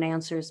get your own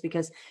answers,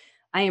 because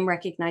I am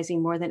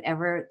recognizing more than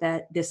ever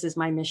that this is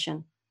my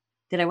mission,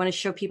 that I want to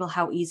show people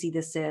how easy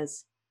this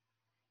is.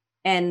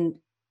 And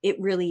it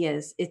really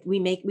is.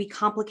 We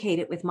complicate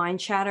it with mind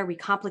chatter. We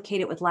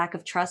complicate it with lack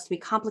of trust. We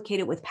complicate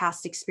it with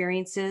past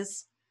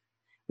experiences.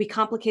 We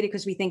complicate it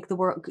because we think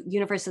the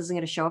universe isn't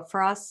going to show up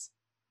for us.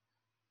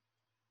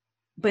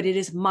 But it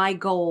is my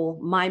goal,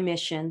 my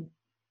mission.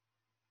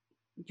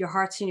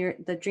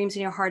 The dreams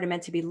in your heart are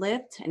meant to be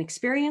lived and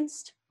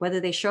experienced, whether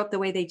they show up the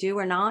way they do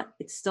or not.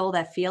 It's still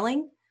that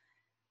feeling,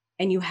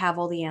 and you have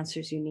all the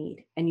answers you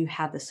need, and you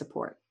have the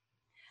support.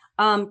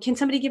 Can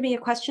somebody give me a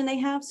question they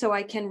have so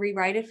I can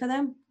rewrite it for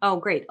them? Oh,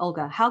 great.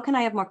 Olga, how can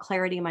I have more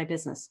clarity in my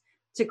business?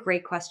 It's a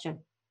great question.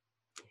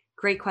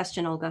 Great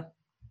question, Olga.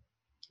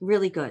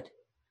 Really good.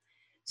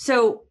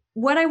 So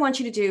what I want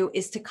you to do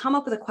is to come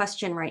up with a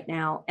question right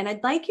now. And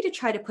I'd like you to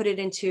try to put it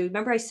into,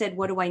 remember I said,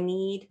 what do I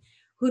need?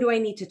 Who do I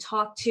need to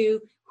talk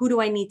to? Who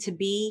do I need to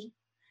be?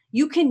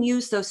 You can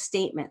use those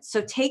statements.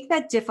 So take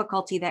that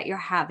difficulty that you're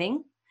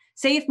having.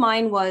 Say if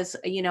mine was,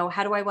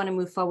 how do I want to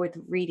move forward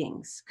with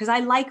readings? Because I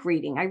like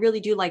reading. I really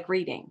do like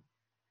reading.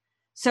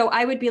 So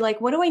I would be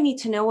like, what do I need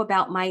to know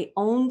about my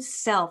own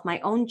self, my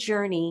own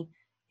journey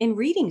in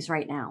readings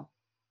right now?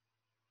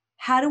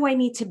 How do I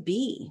need to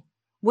be?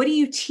 What are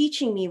you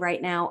teaching me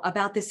right now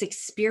about this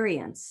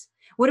experience?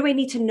 What do I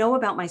need to know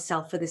about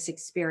myself for this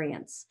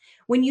experience?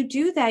 When you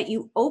do that,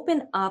 you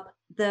open up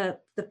the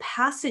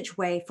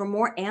passageway for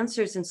more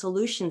answers and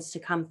solutions to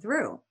come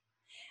through.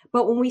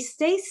 But when we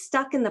stay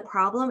stuck in the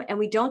problem and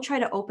we don't try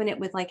to open it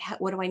with, like,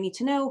 what do I need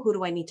to know? Who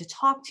do I need to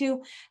talk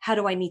to? How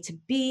do I need to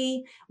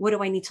be? What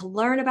do I need to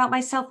learn about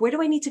myself? Where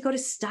do I need to go to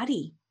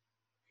study?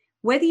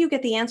 Whether you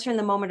get the answer in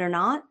the moment or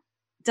not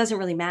doesn't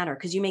really matter,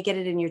 because you may get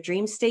it in your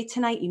dream state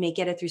tonight. You may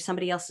get it through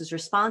somebody else's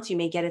response. You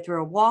may get it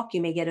through a walk.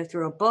 You may get it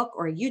through a book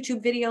or a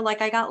YouTube video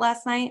like I got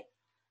last night.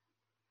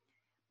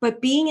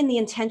 But being in the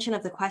intention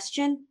of the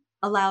question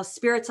allows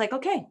spirits, like,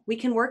 okay, we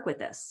can work with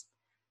this.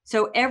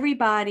 So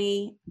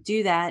everybody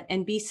do that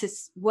and be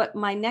what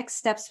my next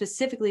step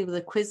specifically with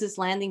the quizzes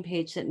landing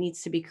page that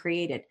needs to be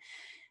created.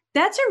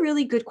 That's a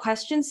really good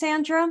question,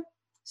 Sandra.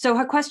 So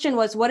her question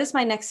was, what is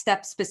my next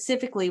step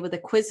specifically with the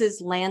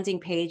quizzes landing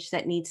page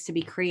that needs to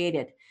be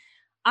created?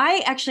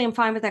 I actually am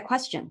fine with that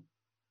question,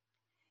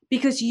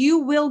 because you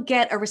will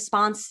get a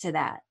response to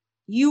that.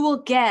 You will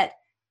get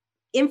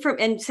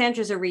and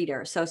Sandra's a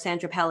reader. So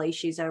Sandra Pelly,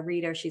 she's a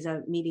reader. She's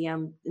a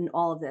medium in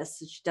all of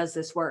this. She does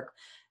this work.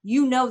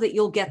 You know that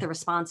you'll get the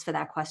response for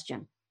that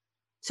question.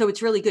 So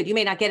it's really good. You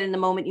may not get it in the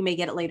moment. You may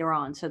get it later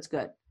on. So it's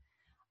good.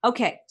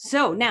 Okay.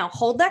 So now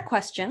hold that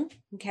question.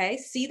 Okay.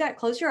 See that,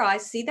 close your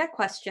eyes, see that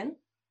question.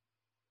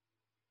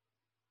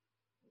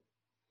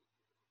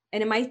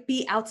 And it might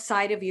be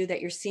outside of you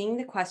that you're seeing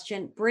the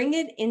question. Bring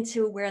it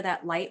into where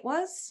that light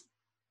was.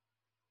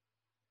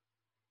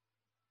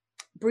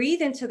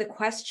 Breathe into the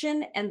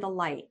question and the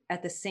light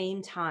at the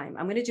same time.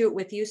 I'm going to do it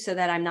with you so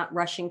that I'm not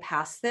rushing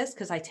past this,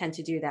 because I tend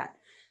to do that.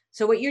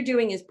 So what you're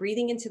doing is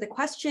breathing into the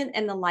question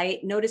and the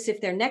light. Notice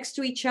if they're next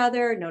to each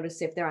other.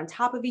 Notice if they're on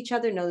top of each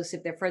other. Notice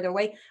if they're further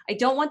away. I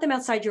don't want them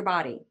outside your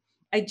body.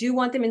 I do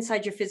want them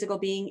inside your physical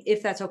being,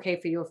 if that's okay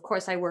for you. Of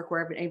course, I work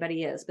wherever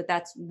anybody is, but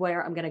that's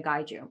where I'm going to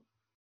guide you.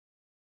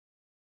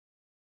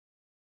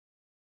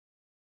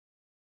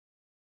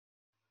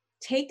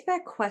 Take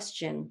that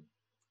question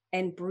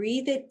and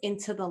breathe it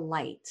into the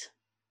light.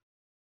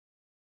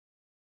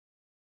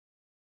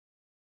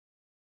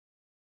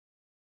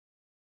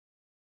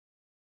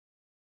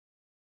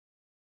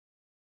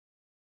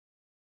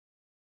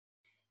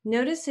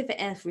 Notice if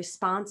a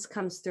response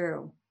comes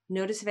through.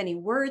 Notice if any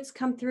words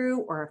come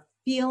through, or a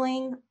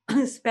feeling,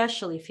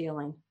 especially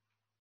feeling.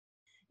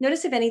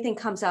 Notice if anything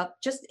comes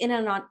up just in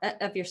and on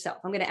of yourself.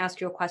 I'm going to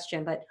ask you a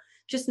question, but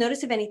just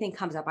notice if anything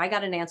comes up. I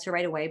got an answer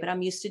right away, but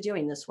I'm used to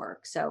doing this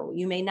work. So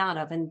you may not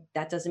have, and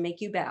that doesn't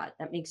make you bad.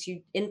 That makes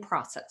you in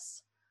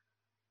process.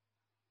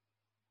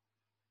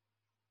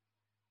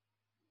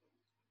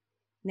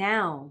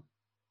 Now,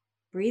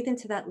 breathe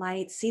into that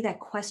light. See that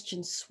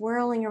question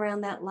swirling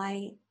around that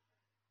light.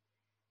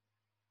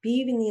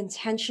 Be in the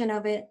intention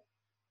of it.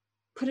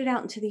 Put it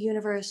out into the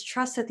universe.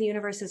 Trust that the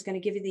universe is going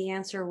to give you the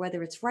answer,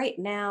 whether it's right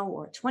now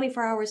or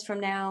 24 hours from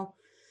now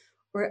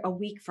or a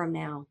week from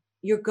now.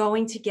 You're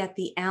going to get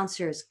the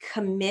answers.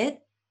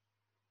 Commit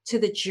to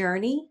the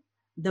journey,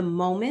 the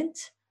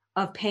moment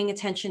of paying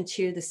attention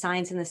to the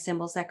signs and the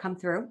symbols that come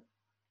through.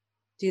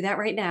 Do that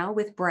right now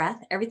with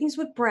breath. Everything's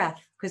with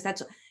breath, because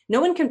that's, no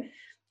one can,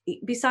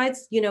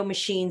 besides,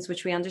 machines,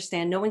 which we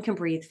understand, no one can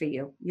breathe for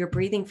you. You're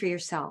breathing for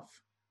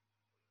yourself.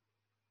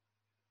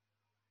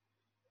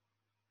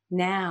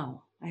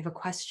 Now, I have a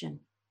question.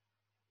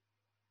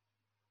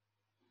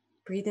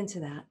 Breathe into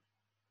that.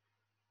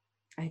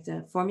 I have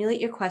to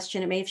formulate your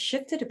question. It may have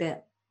shifted a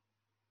bit.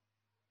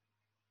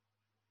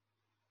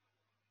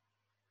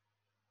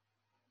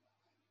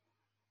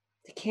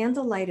 The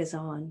candle light is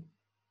on,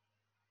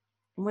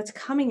 and what's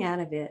coming out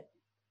of it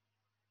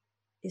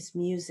is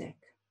music.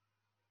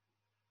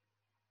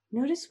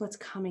 Notice what's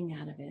coming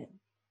out of it.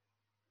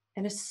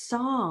 And a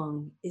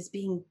song is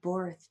being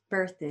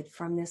birthed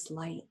from this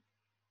light.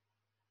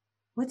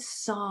 What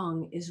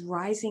song is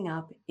rising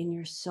up in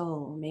your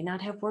soul? May not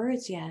have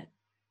words yet.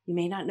 You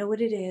may not know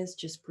what it is.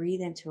 Just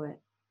breathe into it.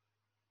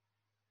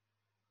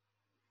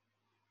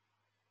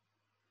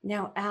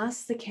 Now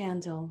ask the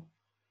candle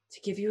to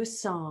give you a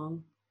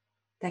song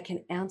that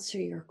can answer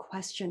your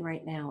question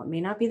right now. It may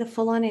not be the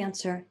full-on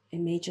answer. It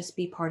may just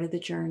be part of the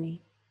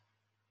journey.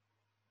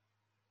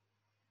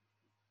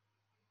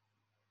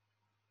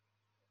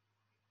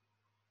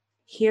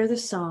 Hear the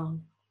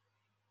song.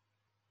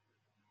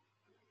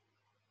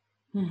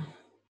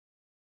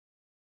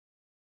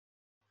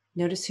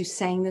 Notice who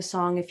sang the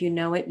song if you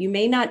know it. You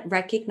may not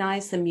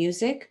recognize the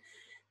music.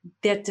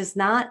 That is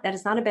not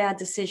a bad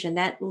decision.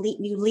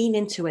 You lean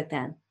into it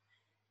then.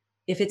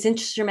 If it's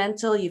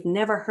instrumental, you've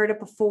never heard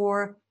it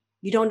before,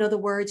 you don't know the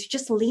words, you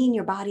just lean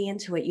your body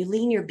into it. You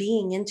lean your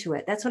being into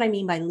it. That's what I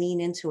mean by lean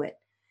into it.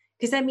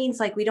 Because that means,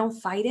 like, we don't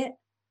fight it.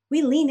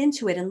 We lean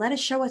into it and let it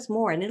show us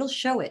more, and it'll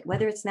show it,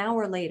 whether it's now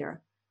or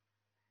later.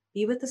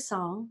 Be with the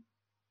song.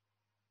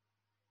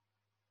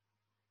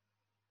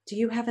 Do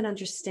you have an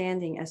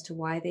understanding as to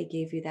why they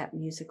gave you that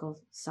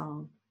musical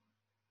song?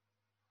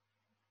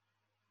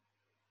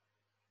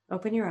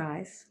 Open your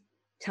eyes.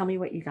 Tell me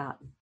what you got.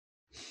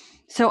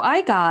 So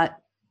I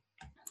got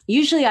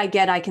Usually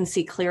I can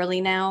see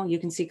clearly now. You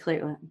can see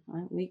clearly.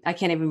 I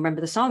can't even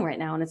remember the song right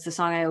now. And it's the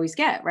song I always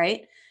get,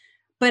 right?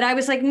 But I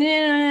was like, no,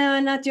 no, no,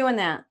 I'm not doing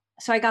that.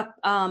 So I got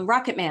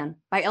Rocket Man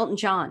by Elton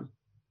John.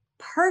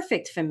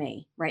 Perfect for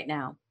me right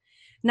now.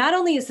 Not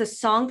only is the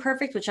song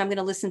perfect, which I'm going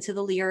to listen to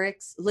the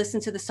lyrics, listen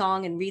to the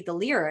song and read the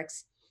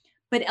lyrics,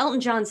 but Elton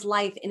John's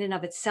life in and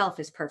of itself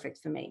is perfect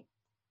for me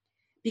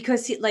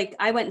because like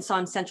I went and saw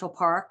him Central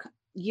Park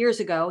years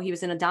ago. He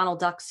was in a Donald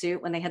Duck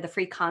suit when they had the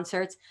free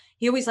concerts.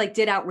 He always like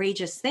did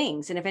outrageous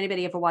things. And if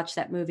anybody ever watched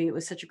that movie, it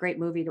was such a great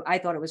movie. I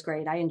thought it was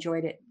great. I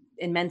enjoyed it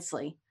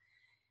immensely.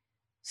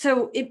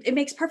 So it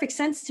makes perfect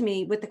sense to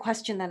me with the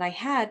question that I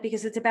had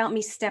because it's about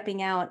me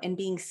stepping out and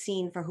being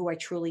seen for who I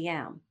truly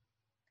am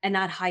and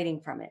not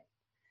hiding from it.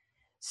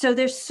 So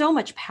there's so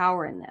much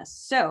power in this.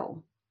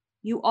 So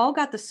you all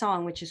got the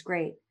song, which is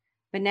great.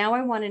 But now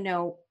I want to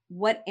know,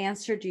 what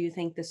answer do you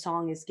think the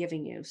song is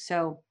giving you?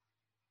 So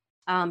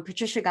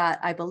Patricia got,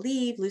 I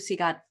believe, Lucy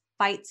got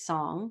Fight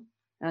Song.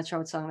 I'm not sure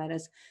what song that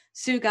is.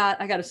 Sue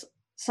got, I got a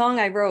song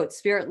I wrote,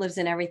 Spirit Lives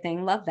in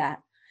Everything. Love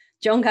that.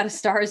 Joan got A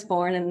Star Is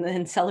Born, and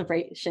then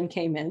Celebrate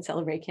came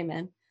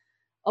in.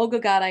 Olga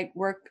got,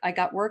 I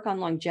got Work on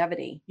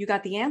Longevity. You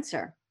got the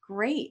answer.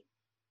 Great.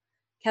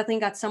 Kathleen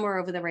got Somewhere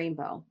Over the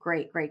Rainbow.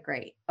 Great, great,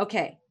 great.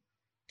 Okay.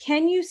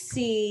 Can you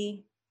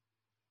see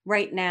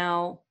right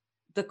now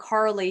the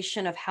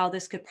correlation of how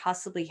this could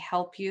possibly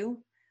help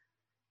you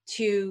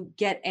to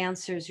get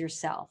answers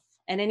yourself?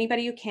 And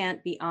anybody who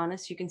can't, be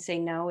honest, you can say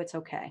no, it's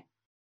okay.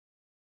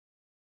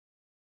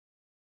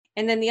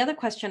 And then the other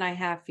question I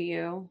have for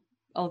you,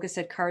 Olga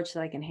said courage so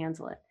I can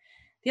handle it.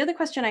 The other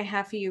question I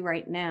have for you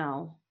right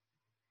now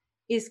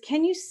is,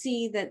 can you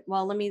see that,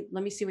 well, let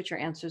me see what your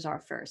answers are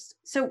first.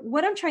 So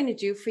what I'm trying to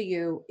do for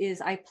you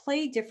is I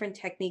play different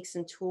techniques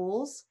and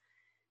tools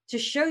to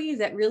show you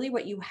that really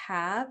what you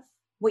have,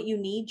 what you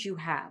need, you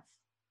have.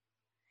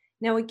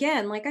 Now,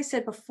 again, like I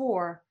said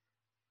before,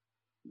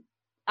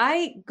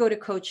 I go to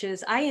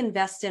coaches, I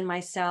invest in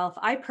myself,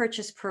 I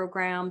purchase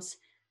programs.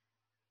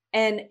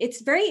 And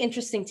it's very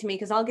interesting to me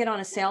because I'll get on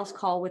a sales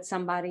call with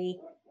somebody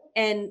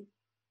and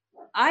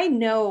I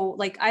know,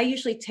 like, I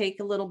usually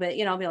take a little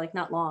bit, I'll be like,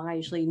 not long. I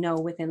usually know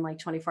within like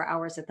 24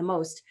 hours at the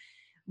most.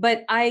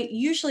 But I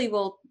usually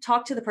will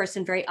talk to the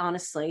person very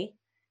honestly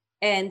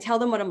and tell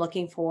them what I'm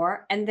looking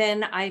for. And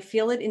then I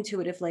feel it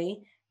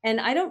intuitively.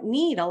 And I don't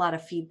need a lot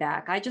of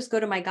feedback. I just go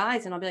to my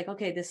guides and I'll be like,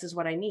 okay, this is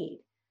what I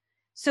need.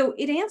 So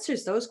it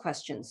answers those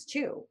questions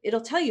too. It'll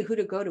tell you who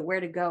to go to,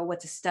 where to go, what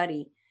to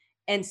study.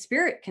 And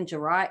spirit can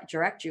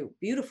direct you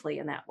beautifully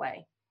in that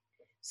way.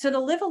 So to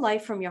live a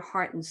life from your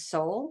heart and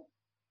soul,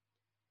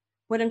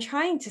 what I'm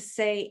trying to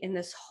say in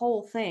this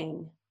whole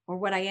thing, or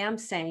what I am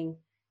saying,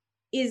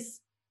 is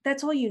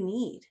that's all you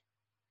need.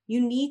 You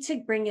need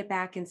to bring it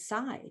back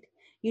inside.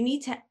 You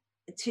need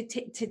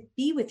to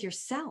be with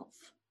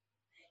yourself.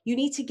 You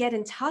need to get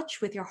in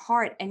touch with your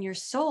heart and your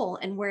soul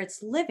and where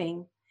it's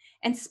living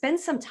and spend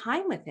some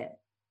time with it.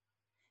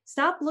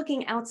 Stop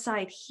looking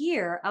outside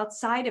here,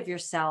 outside of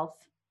yourself,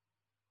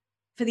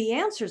 for the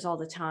answers all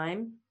the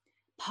time.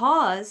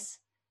 Pause,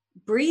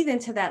 breathe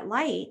into that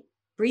light,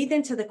 breathe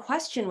into the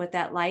question with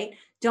that light.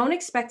 Don't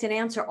expect an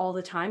answer all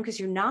the time because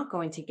you're not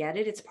going to get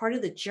it. It's part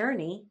of the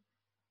journey.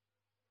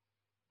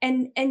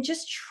 And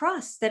just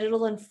trust that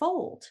it'll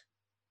unfold.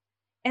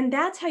 And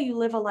that's how you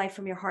live a life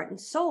from your heart and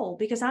soul,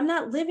 because I'm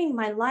not living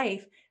my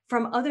life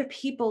from other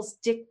people's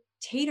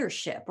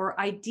dictatorship or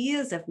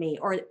ideas of me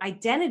or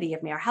identity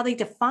of me or how they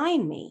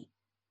define me.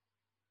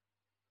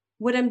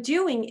 What I'm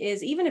doing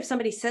is, even if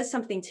somebody says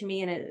something to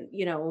me and it,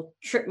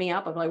 trip me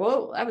up, I'm like,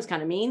 whoa, that was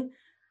kind of mean.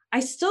 I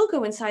still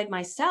go inside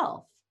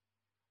myself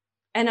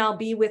and I'll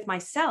be with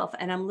myself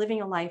and I'm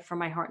living a life from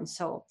my heart and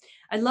soul.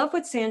 I love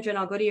what Sandra, and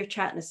I'll go to your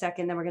chat in a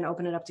second, then we're going to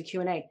open it up to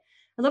Q&A.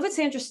 I love what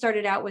Sandra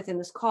started out with in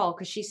this call,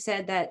 because she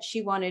said that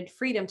she wanted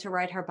freedom to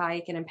ride her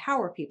bike and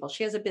empower people.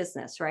 She has a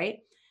business, right?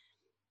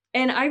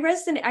 And I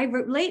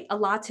relate a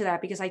lot to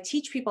that because I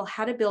teach people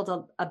how to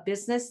build a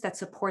business that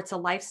supports a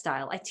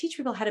lifestyle. I teach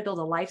people how to build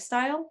a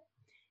lifestyle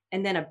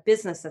and then a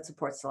business that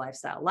supports the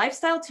lifestyle.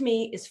 Lifestyle to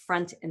me is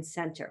front and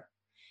center.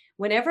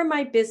 Whenever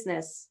my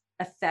business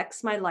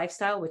affects my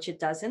lifestyle, which it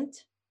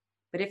doesn't,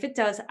 but if it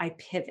does, I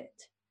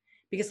pivot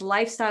because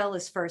lifestyle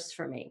is first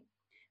for me.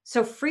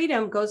 So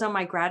freedom goes on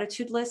my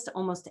gratitude list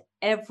almost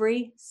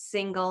every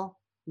single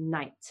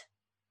night.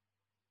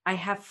 I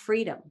have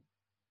freedom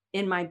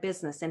in my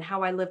business and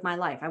how I live my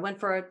life. I went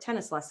for a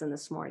tennis lesson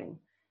this morning.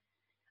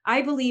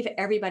 I believe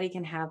everybody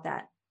can have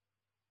that.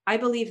 I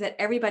believe that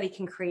everybody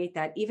can create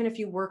that, even if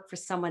you work for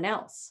someone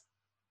else,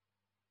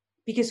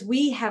 because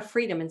we have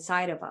freedom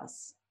inside of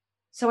us.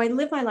 So I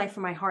live my life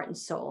from my heart and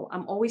soul.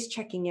 I'm always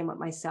checking in with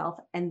myself,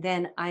 and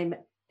then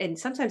and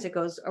sometimes it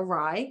goes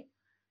awry,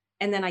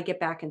 and then I get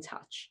back in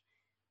touch.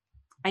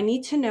 I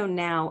need to know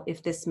now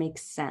if this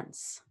makes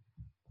sense.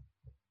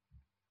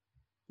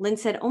 Lynn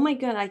said, oh my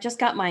God, I just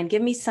got mine.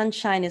 Give me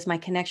sunshine is my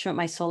connection with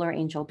my solar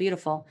angel.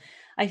 Beautiful.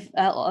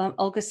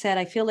 Olga said,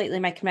 I feel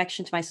lately my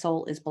connection to my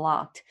soul is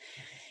blocked.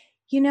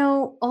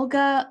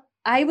 Olga,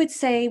 I would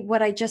say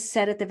what I just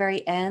said at the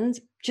very end,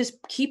 just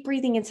keep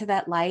breathing into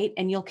that light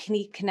and you'll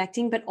keep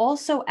connecting, but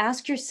also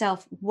ask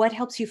yourself what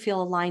helps you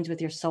feel aligned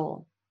with your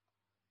soul.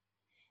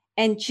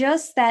 And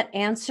just that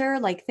answer,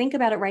 like think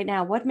about it right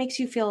now. What makes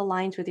you feel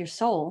aligned with your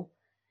soul?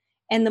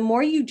 And the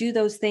more you do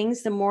those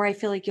things, the more I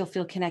feel like you'll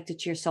feel connected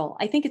to your soul.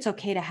 I think it's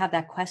okay to have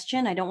that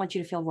question. I don't want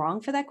you to feel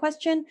wrong for that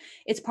question.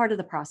 It's part of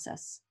the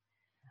process.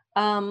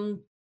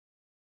 Um,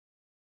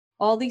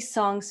 all these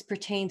songs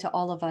pertain to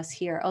all of us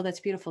here. Oh, that's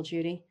beautiful,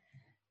 Judy.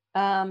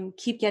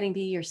 Keep getting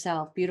be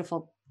yourself.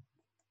 Beautiful.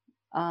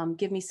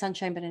 Give Me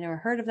Sunshine, but I never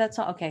heard of that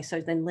song. Okay,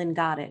 so then Lynn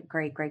got it.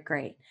 Great, great,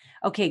 great.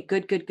 Okay,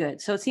 good, good, good.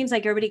 So it seems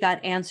like everybody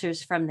got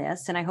answers from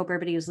this, and I hope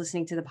everybody who's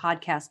listening to the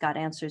podcast got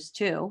answers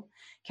too.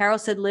 Carol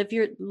said, live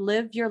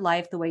your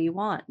life the way you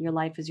want. Your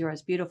life is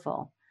yours.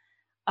 Beautiful.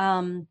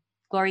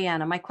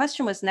 Gloriana, my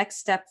question was next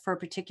step for a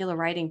particular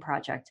writing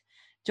project.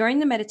 During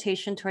the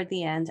meditation toward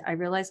the end, I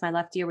realized my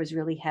left ear was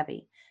really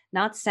heavy.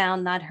 Not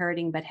sound, not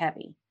hurting, but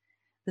heavy.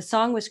 The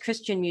song was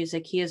Christian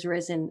music. He has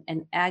risen,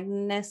 and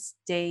Agnes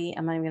Day,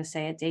 I'm not even going to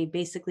say it, Day,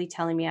 basically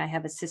telling me I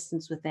have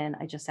assistance within.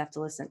 I just have to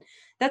listen.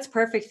 That's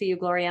perfect for you,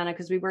 Gloriana,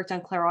 because we worked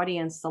on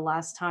clairaudience the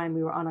last time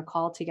we were on a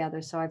call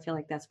together. So I feel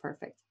like that's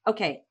perfect.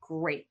 Okay,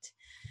 great.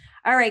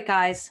 All right,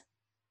 guys.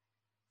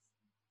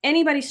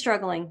 Anybody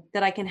struggling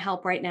that I can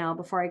help right now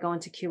before I go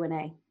into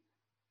Q&A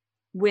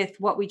with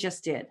what we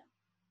just did?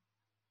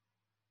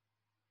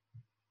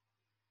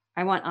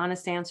 I want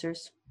honest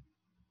answers.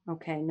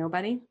 Okay,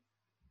 nobody?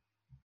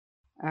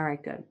 All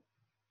right, good.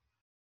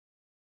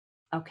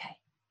 Okay.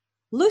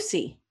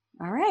 Lucy.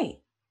 All right.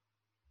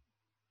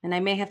 And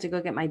I may have to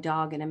go get my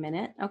dog in a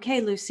minute.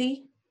 Okay,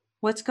 Lucy,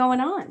 what's going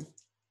on?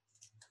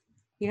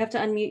 You have to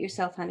unmute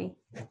yourself, honey.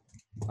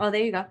 Oh,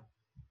 there you go.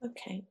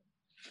 Okay.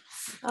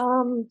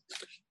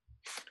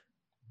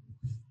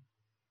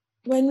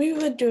 When we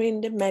were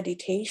doing the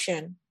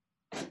meditation,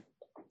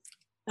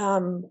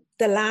 the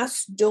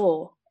last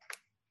door,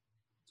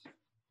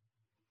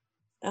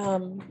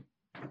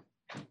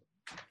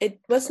 it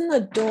wasn't a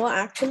door,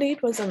 actually,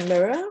 it was a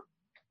mirror.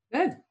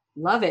 Good.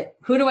 Love it.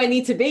 Who do I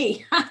need to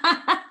be?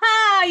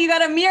 You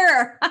got a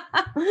mirror.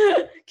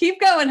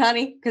 Keep going,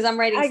 honey, because I'm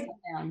writing stuff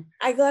down.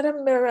 I got a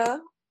mirror,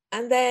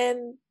 and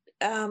then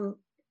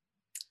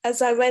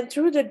as I went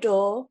through the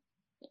door,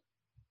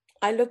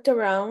 I looked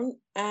around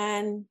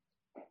and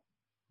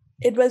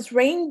it was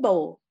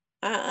rainbow.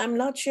 I'm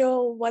not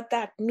sure what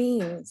that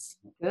means.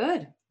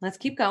 Good. Let's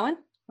keep going.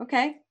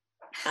 Okay.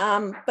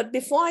 But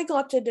before I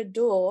got to the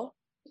door,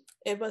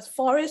 it was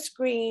forest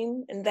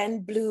green and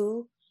then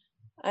blue.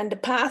 And the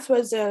path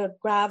was a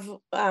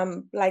gravel,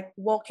 like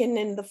walking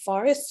in the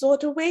forest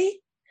sort of way.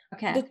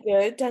 Okay. The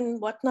dirt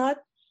and whatnot.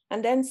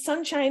 And then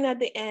sunshine at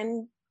the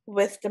end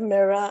with the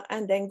mirror.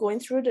 And then going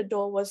through the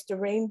door was the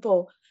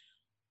rainbow.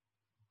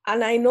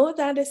 And I know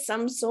that is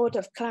some sort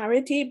of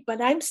clarity,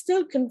 but I'm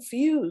still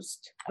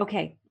confused.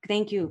 Okay.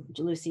 Thank you,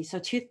 Lucy. So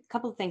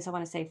couple of things I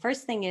want to say.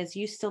 First thing is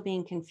you still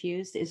being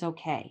confused is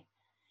okay.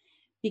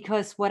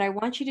 Because what I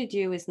want you to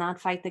do is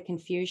not fight the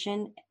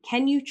confusion.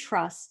 Can you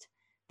trust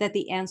that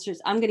the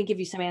answers, I'm going to give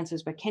you some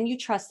answers, but can you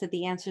trust that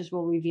the answers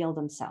will reveal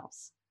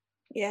themselves?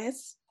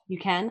 Yes. You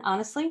can,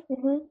 honestly?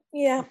 Mm-hmm.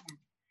 Yeah,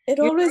 it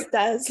always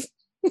does.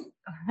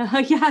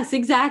 Yes,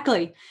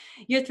 exactly.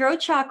 Your throat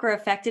chakra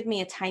affected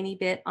me a tiny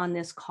bit on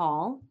this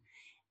call.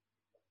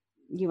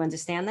 You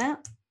understand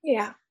that?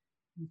 Yeah.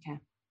 Okay.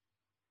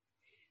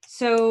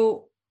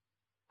 So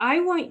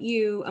I'm going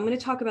to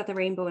talk about the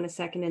rainbow in a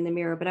second in the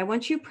mirror, but I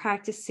want you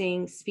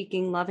practicing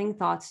speaking loving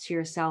thoughts to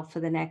yourself for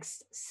the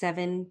next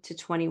 7 to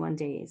 21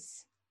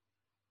 days.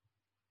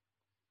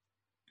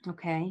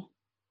 Okay.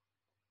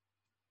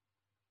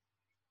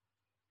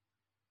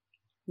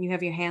 You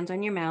have your hand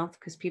on your mouth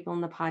because people in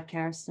the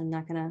podcast are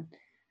not going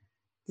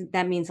to,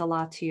 that means a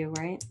lot to you,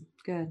 right?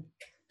 Good.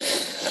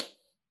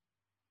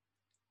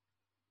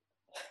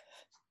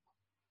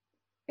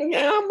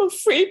 Yeah, I'm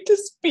afraid to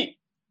speak.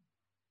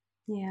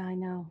 Yeah, I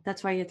know.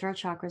 That's why your throat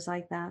chakra is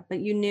like that. But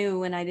you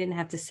knew and I didn't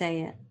have to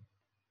say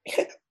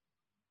it.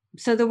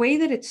 So the way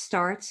that it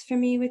starts for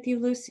me with you,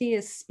 Lucy,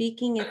 is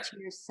speaking it to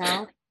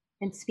yourself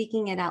and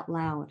speaking it out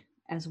loud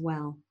as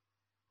well.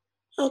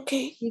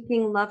 Okay.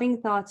 Speaking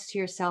loving thoughts to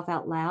yourself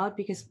out loud,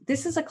 because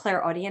this is a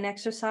clairaudient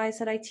exercise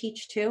that I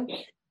teach too.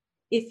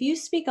 If you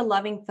speak a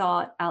loving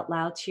thought out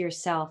loud to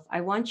yourself, I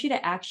want you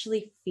to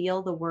actually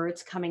feel the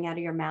words coming out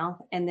of your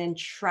mouth and then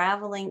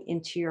traveling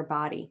into your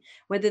body,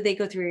 whether they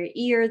go through your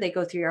ear, they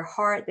go through your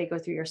heart, they go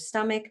through your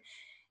stomach.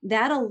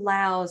 That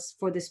allows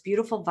for this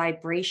beautiful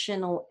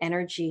vibrational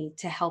energy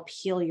to help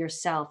heal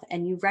yourself.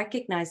 And you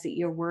recognize that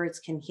your words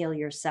can heal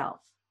yourself.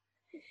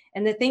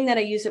 And the thing that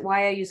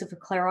why I use it for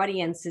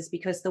clairaudience is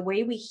because the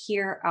way we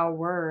hear our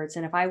words,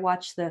 and if I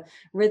watch the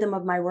rhythm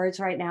of my words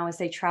right now as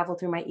they travel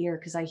through my ear,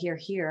 because I hear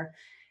here,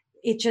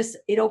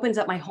 it opens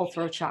up my whole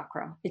throat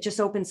chakra. It just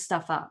opens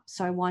stuff up.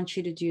 So I want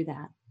you to do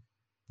that.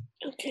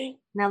 Okay.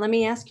 Now, let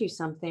me ask you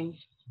something.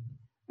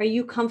 Are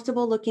you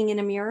comfortable looking in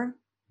a mirror?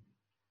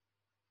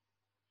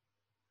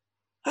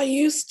 I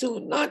used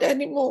to, not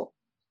anymore.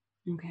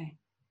 Okay.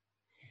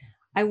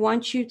 I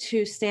want you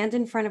to stand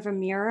in front of a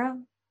mirror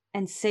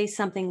and say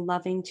something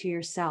loving to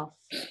yourself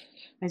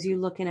as you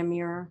look in a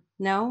mirror?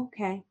 No?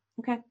 Okay.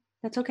 Okay.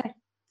 That's okay.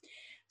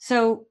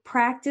 So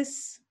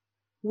practice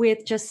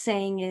with just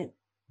saying it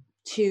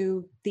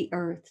to the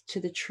earth, to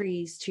the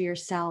trees, to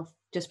yourself.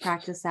 Just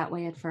practice that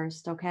way at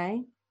first,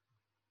 okay?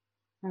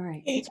 All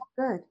right. Okay. It's all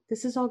good.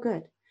 This is all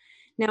good.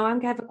 Now I'm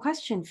going to have a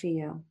question for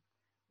you.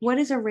 What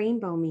does a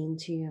rainbow mean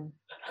to you?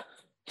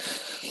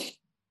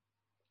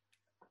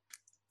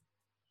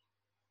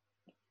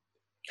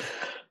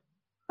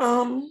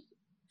 Um,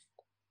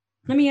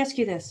 Let me ask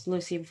you this,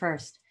 Lucy,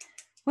 first.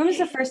 When was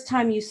the first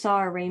time you saw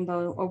a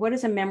rainbow, or what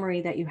is a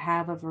memory that you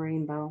have of a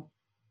rainbow?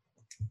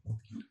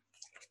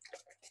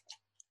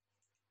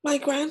 my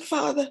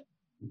grandfather,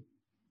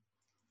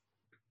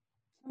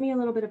 Tell me a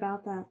little bit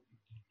about that.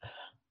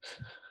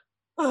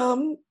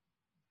 um,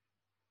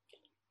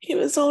 he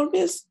was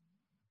always,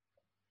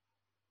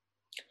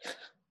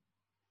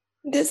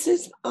 this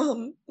is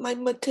my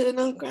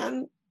maternal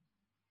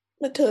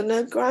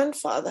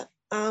grandfather.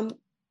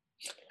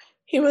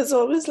 He was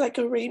always like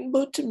a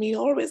rainbow to me,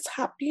 always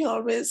happy,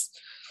 always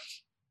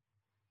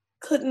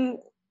couldn't,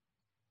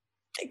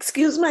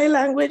 excuse my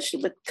language,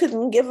 but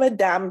couldn't give a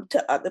damn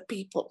to other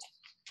people.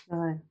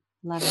 Good.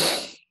 Love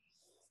it.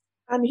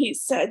 And he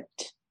said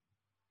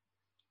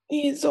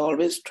he's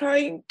always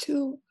trying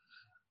to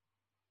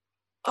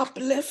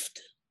uplift,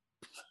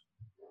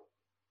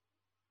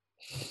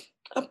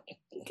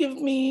 give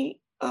me,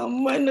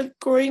 when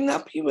growing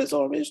up, he was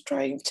always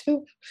trying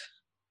to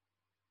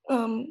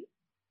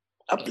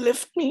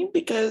uplift me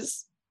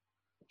because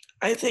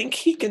I think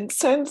he can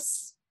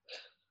sense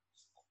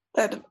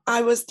that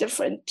I was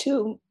different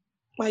to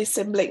my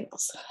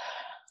siblings.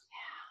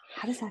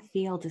 How does that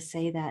feel to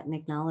say that and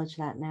acknowledge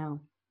that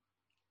now?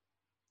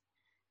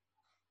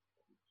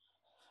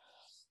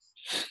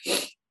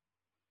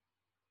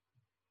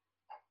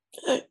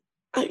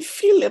 I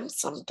feel him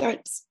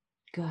sometimes.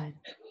 Good.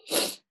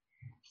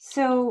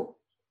 So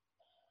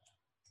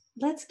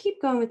let's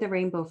keep going with the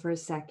rainbow for a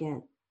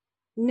second.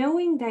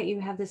 Knowing that you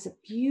have this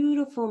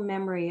beautiful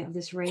memory of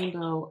this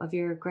rainbow of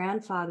your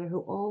grandfather who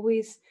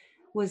always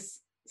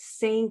was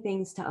saying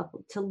things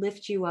to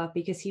lift you up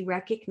because he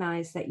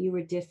recognized that you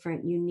were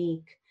different,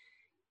 unique,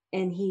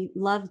 and he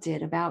loved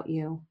it about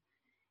you.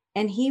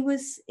 And he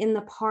was in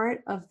the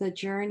part of the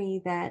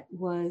journey that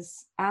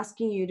was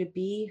asking you to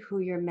be who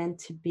you're meant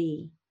to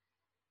be.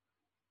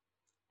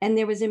 And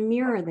there was a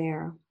mirror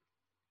there.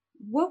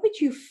 What would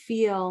you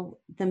feel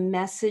the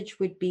message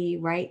would be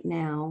right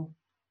now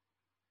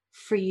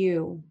for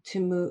you to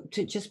move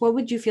to, just what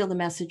would you feel the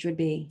message would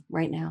be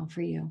right now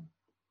for you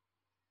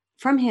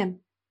from him?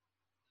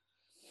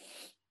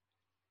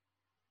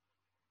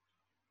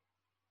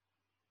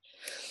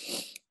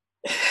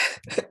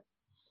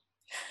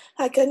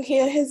 I can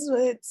hear his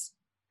words.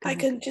 I Good.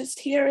 can just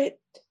hear it.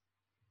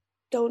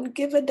 Don't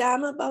give a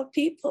damn about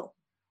people.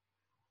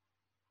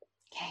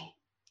 Okay.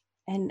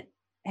 And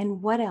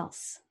what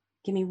else?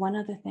 Give me one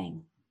other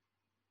thing.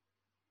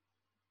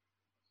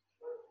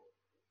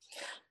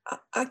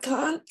 I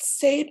can't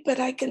say it, but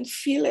I can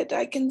feel it.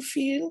 I can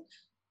feel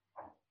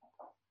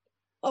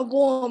a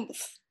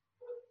warmth,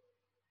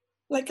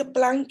 like a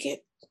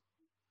blanket.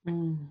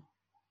 Mm,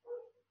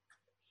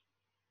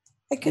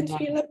 I can love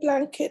feel it. a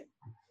blanket.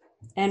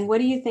 And what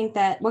do you think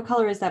that, what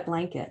color is that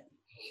blanket?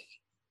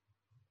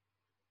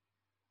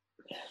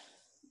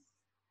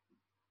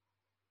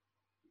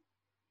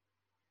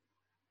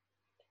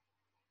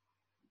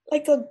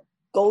 Like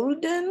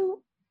golden,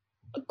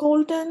 a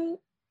golden,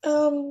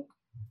 um,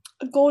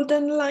 a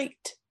golden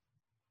light.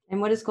 And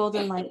what does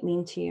golden light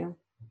mean to you?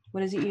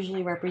 What does it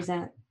usually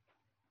represent?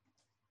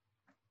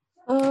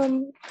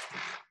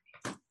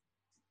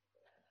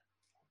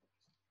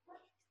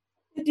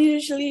 It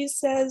usually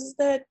says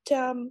that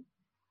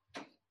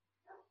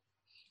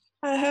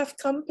I have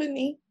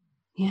company.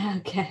 Yeah,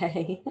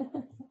 okay.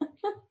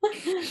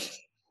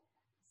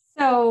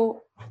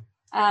 So,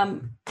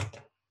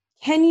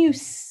 can you,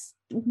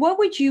 what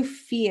would you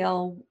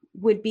feel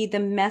would be the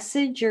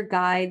message your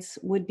guides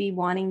would be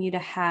wanting you to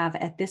have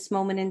at this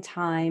moment in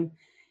time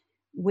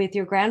with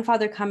your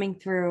grandfather coming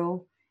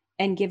through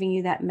and giving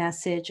you that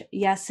message?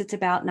 Yes, it's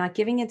about not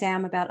giving a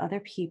damn about other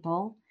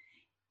people.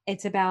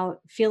 It's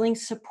about feeling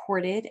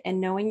supported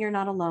and knowing you're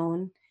not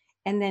alone.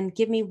 And then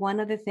give me one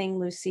other thing,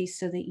 Lucy,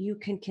 so that you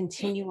can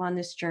continue on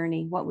this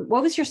journey. What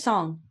was your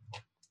song?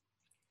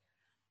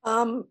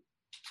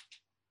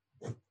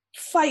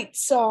 Fight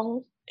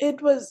song.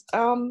 It was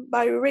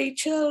by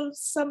Rachel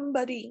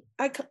somebody.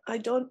 I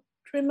don't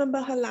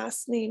remember her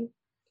last name.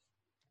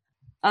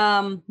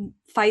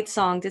 Fight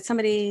song. Did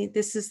somebody,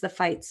 this is the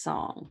fight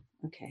song.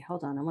 Okay,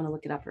 hold on. I want to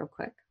look it up real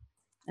quick.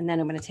 And then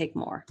I'm going to take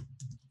more.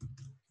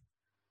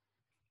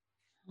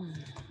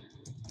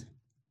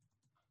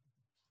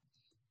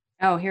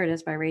 Oh, here it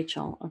is by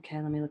Rachel.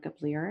 Okay, let me look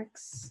up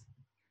lyrics.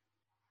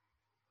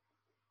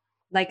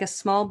 Like a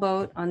small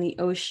boat on the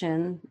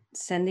ocean,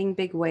 sending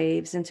big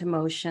waves into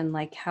motion,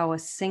 like how a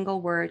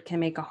single word can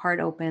make a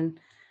heart open.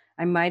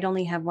 I might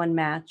only have one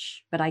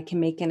match, but I can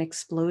make an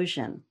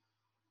explosion.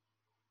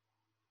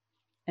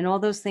 And all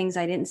those things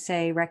I didn't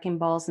say, wrecking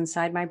balls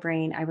inside my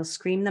brain, I will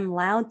scream them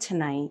loud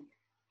tonight.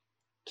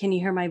 Can you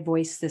hear my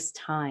voice this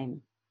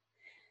time?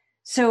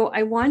 So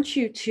I want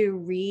you to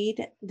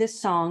read this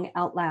song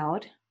out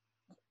loud.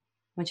 I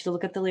want you to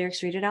look up the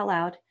lyrics, read it out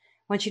loud. I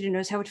want you to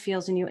notice how it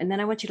feels in you. And then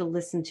I want you to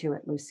listen to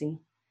it, Lucy.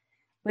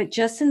 But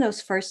just in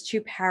those first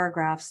two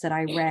paragraphs that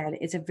I read,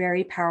 it's a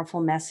very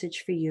powerful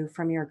message for you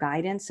from your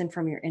guidance and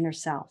from your inner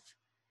self.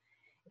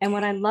 And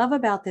what I love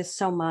about this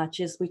so much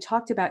is we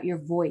talked about your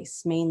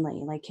voice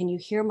mainly. Like, can you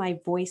hear my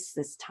voice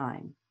this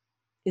time?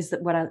 Is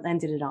that what I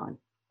ended it on?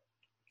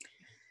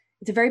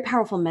 It's a very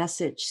powerful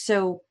message.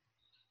 So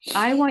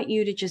I want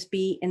you to just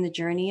be in the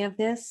journey of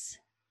this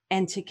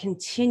and to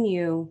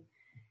continue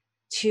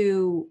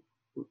to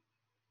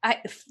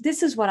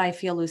this is what I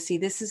feel, Lucy.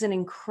 This is an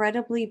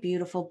incredibly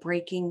beautiful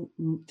breaking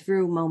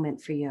through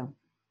moment for you.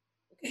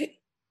 Okay.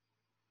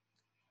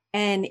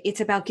 And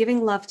it's about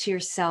giving love to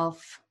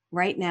yourself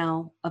right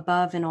now,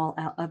 above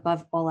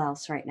all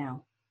else right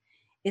now.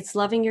 It's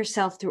loving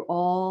yourself through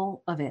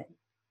all of it.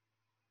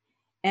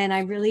 And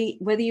I really,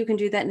 whether you can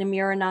do that in a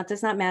mirror or not,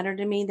 does not matter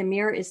to me. The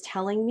mirror is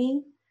telling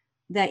me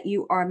that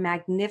you are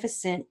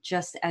magnificent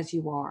just as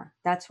you are.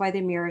 That's why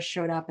the mirror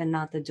showed up and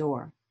not the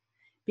door.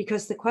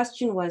 Because the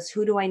question was,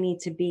 who do I need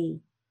to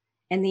be?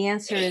 And the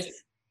answer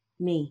is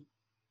me.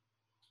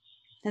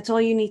 That's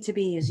all you need to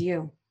be is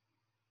you.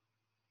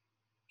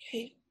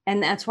 Okay.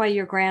 And that's why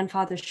your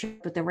grandfather showed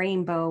up with the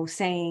rainbow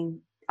saying,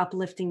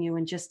 uplifting you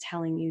and just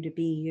telling you to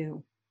be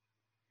you.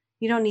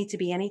 You don't need to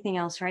be anything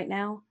else right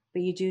now,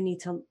 but you do need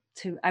to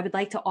I would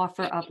like to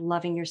offer up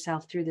loving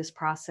yourself through this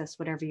process,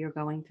 whatever you're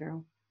going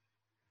through.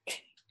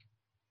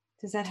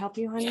 Does that help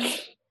you, honey?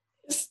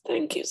 Yes,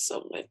 thank you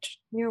so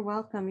much. You're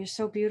welcome. You're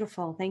so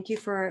beautiful. Thank you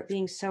for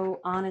being so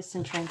honest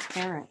and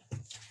transparent.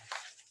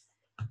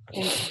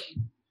 Thank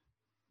you.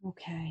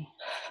 Okay.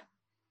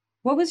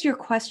 What was your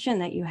question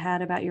that you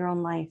had about your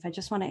own life? I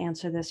just want to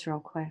answer this real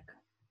quick.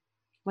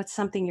 What's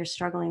something you're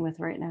struggling with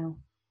right now?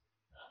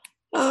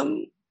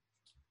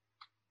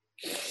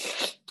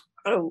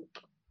 Oh,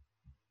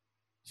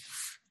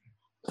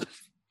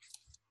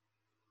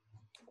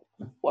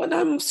 what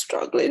I'm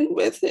struggling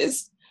with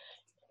is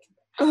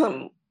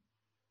I'm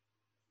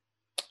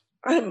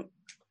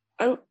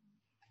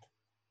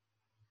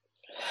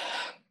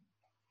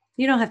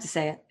You don't have to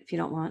say it if you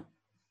don't want.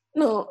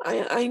 no,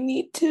 I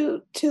need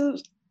to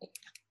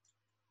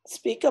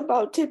speak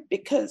about it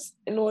because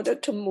in order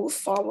to move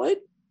forward,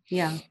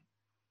 Yeah.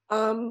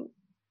 I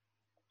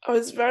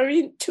was very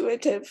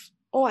intuitive.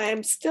 Oh, I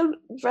am still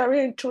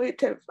very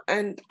intuitive,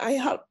 and I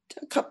helped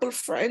a couple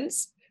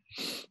friends,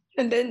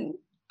 and then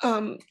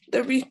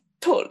they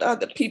told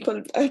other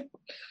people that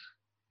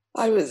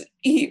I was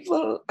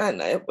evil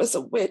and I was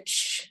a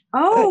witch.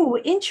 Oh,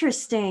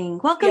 interesting.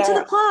 Welcome to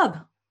the club.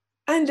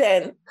 And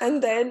then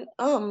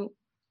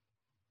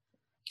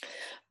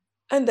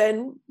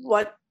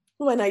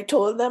when I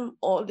told them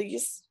all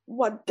these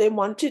what they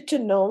wanted to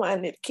know,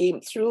 and it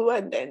came through,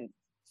 and then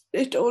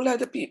they told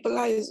other people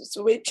I was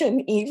witch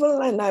and evil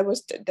and I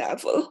was the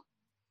devil.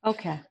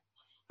 Okay.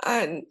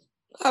 And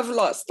I've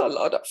lost a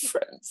lot of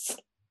friends.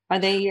 Are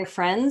they your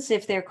friends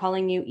if they're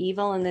calling you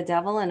evil and the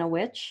devil and a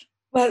witch?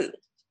 Well,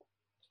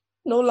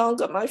 no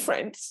longer my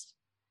friends.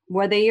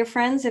 Were they your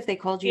friends if they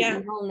called you Yeah.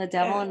 evil and the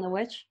devil and the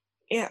witch?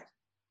 Yeah.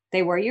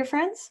 They were your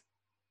friends?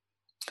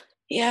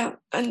 Yeah.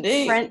 And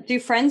do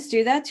friends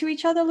do that to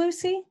each other,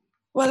 Lucy?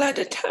 Well, at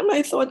the time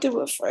I thought they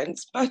were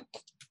friends, but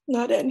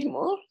not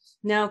anymore.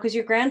 No, because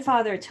your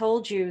grandfather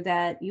told you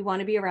that you want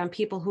to be around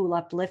people who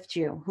uplift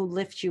you, who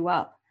lift you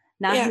up,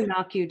 not who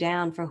knock you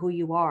down for who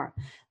you are.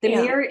 The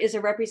mirror is a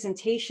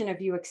representation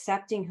of you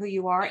accepting who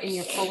you are in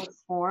your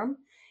fullest form.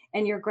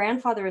 And your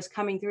grandfather is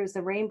coming through as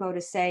the rainbow to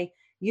say,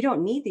 you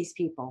don't need these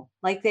people.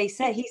 Like they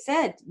said, he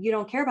said, you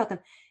don't care about them.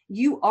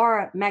 You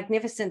are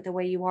magnificent the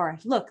way you are.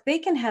 Look, they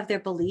can have their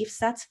beliefs.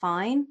 That's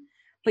fine.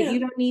 But you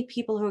don't need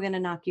people who are going to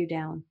knock you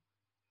down.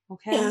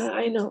 Okay. Yeah,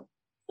 I know.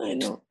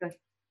 Good.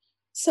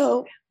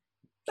 So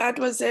that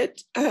was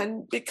it.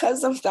 And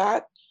because of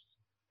that,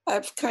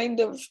 I've kind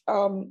of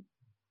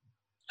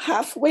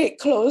halfway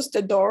closed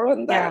the door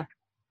on that.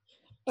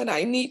 But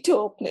I need to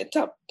open it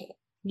up.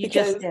 You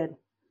just did.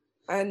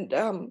 And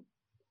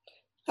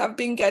I've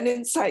been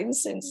getting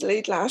signs since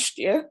late last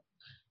year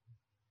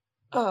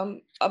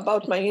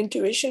about my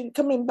intuition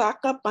coming back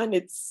up,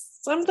 and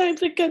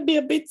sometimes it can be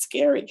a bit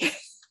scary.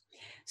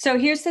 So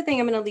here's the thing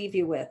I'm going to leave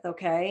you with,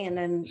 okay? And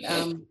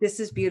then this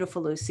is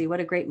beautiful, Lucy. What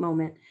a great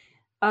moment.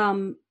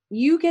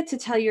 You get to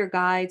tell your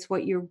guides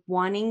what you're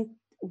wanting,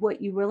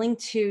 what you're willing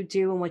to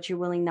do and what you're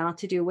willing not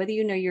to do, whether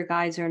you know your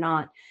guides or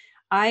not.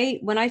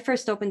 When I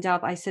first opened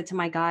up, I said to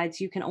my guides,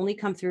 you can only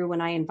come through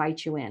when I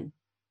invite you in.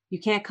 You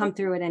can't come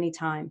through at any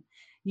time.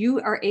 You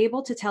are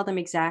able to tell them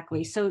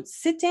exactly. So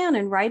sit down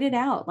and write it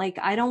out. Like,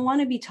 I don't want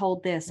to be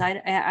told this.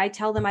 I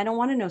tell them I don't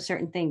want to know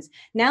certain things.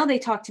 Now they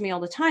talk to me all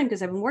the time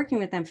because I've been working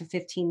with them for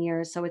 15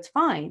 years. So it's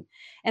fine.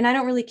 And I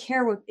don't really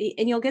care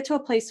and you'll get to a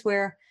place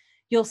where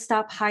you'll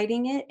stop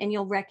hiding it and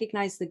you'll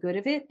recognize the good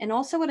of it. And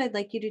also, what I'd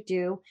like you to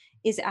do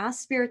is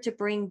ask Spirit to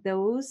bring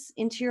those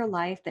into your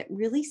life that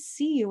really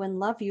see you and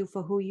love you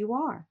for who you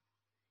are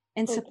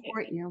and Okay.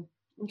 support you.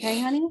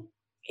 Okay, honey?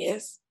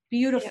 Yes. Yeah.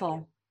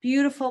 Beautiful,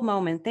 beautiful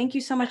moment. Thank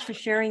you so much for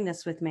sharing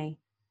this with me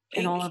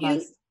and all Thank of you.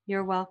 us.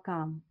 You're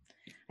welcome.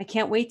 I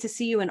can't wait to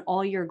see you in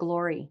all your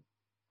glory.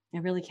 I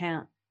really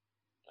can't.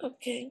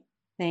 Okay.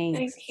 Thank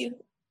Thanks. you.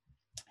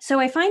 So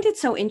I find it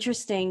so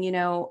interesting,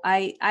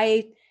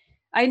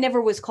 I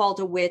never was called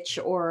a witch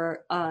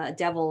or a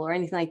devil or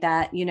anything like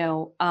that,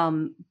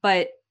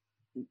 but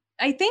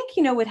I think,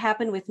 what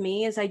happened with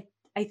me is I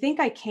think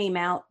I came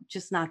out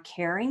just not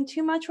caring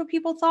too much what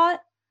people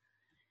thought.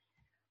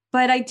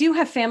 But I do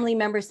have family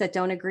members that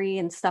don't agree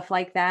and stuff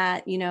like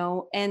that,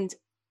 and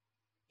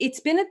it's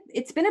been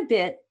a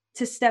bit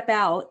to step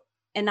out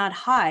and not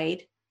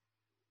hide.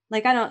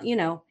 Like I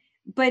don't,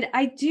 but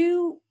I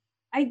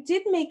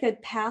did make a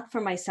path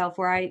for myself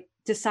where I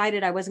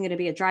decided I wasn't going to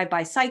be a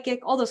drive-by psychic,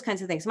 all those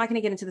kinds of things. I'm not going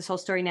to get into this whole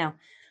story now.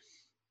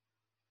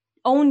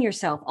 Own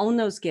yourself, own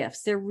those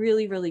gifts. They're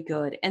really, really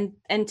good. And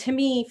to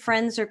me,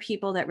 friends are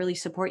people that really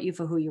support you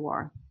for who you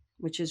are,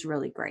 which is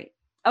really great.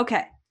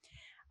 Okay.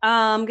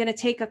 I'm going to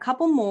take a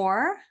couple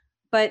more,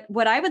 but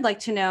what I would like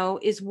to know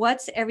is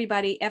what's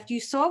everybody, after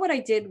you saw what I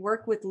did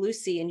work with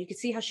Lucy and you could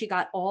see how she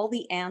got all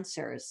the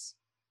answers,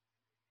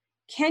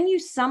 can you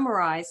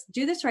summarize,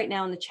 do this right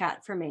now in the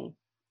chat for me,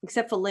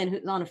 except for Lynn,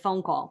 who's on a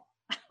phone call.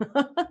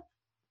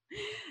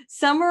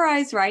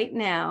 Summarize right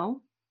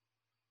now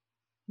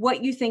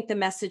what you think the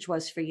message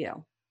was for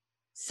you.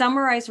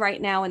 Summarize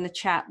right now in the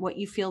chat what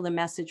you feel the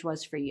message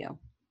was for you.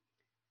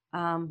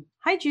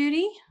 Hi,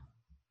 Judy.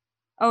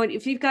 Oh, and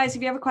if you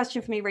have a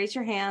question for me, raise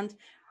your hand.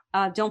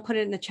 Don't put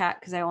it in the chat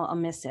because I'll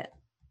miss it.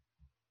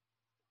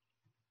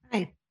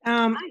 Hi.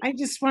 I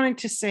just wanted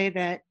to say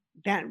that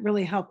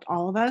really helped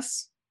all of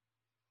us.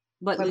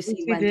 What Lucy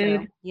Lucy went did.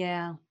 through.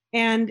 Yeah.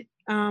 And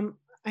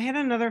I had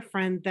another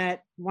friend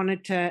that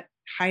wanted to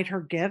hide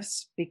her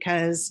gifts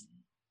because,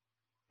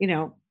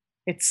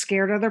 it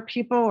scared other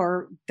people,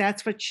 or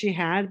that's what she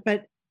had.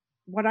 But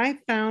what I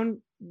found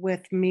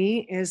with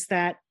me is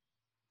that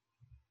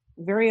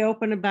very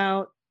open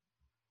about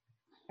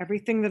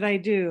everything that I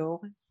do.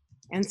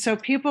 And so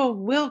people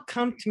will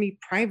come to me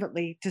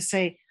privately to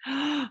say,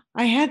 "Oh,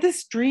 I had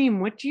this dream.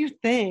 What do you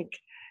think?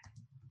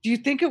 Do you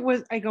think it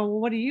was?" I go, "Well,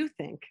 what do you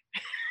think?"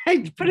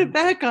 I put it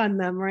back on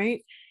them,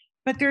 right?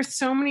 But there's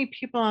so many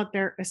people out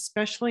there,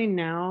 especially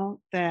now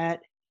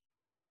that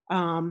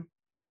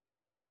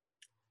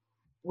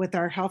with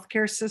our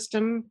healthcare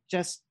system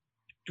just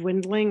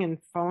dwindling and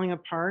falling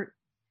apart,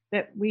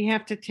 that we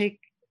have to take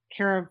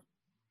care of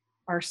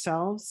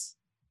ourselves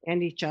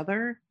and each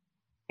other.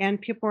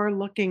 And people are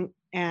looking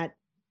at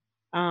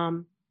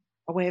a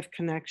way of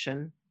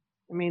connection.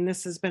 I mean,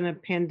 this has been a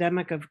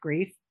pandemic of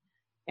grief,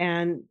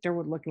 and they're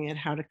looking at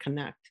how to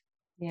connect.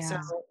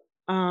 Yeah. So,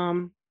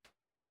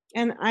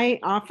 and I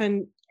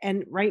often,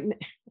 and right,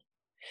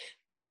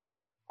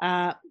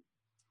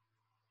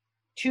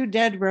 two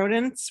dead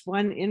rodents,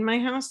 one in my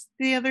house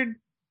the other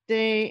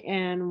day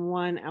and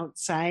one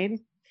outside. And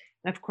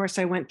of course,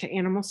 I went to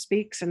Animal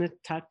Speaks and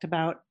it talked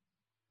about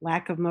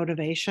lack of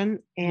motivation,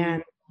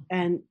 and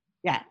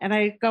yeah, and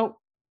I go,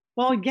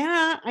 well,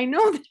 yeah, I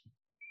know that.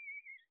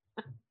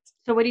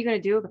 So what are you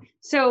going to do?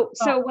 So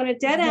when a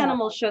dead yeah.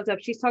 animal shows up,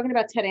 she's talking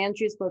about Ted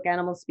Andrews' book,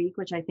 Animal Speak,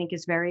 which I think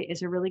is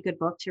a really good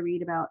book to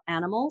read about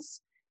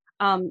animals.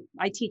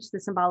 I teach the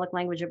symbolic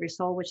language of your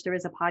soul, which there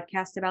is a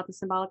podcast about the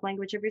symbolic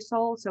language of your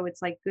soul. So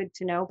it's like good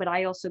to know, but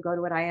I also go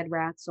to it. I had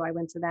rats. So I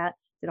went to that,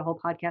 did a whole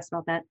podcast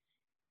about that.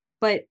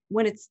 But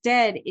when it's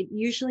dead, it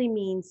usually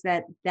means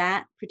that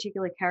that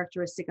particular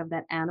characteristic of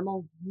that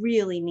animal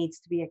really needs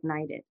to be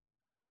ignited.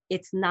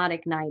 It's not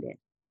ignited.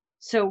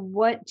 So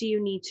what do you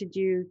need to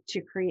do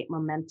to create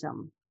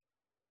momentum?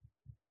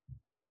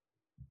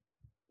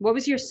 What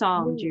was your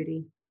song,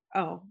 Judy?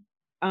 Oh,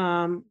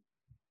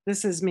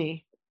 This Is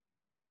Me.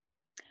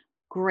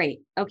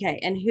 Great. Okay.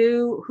 And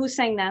who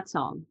sang that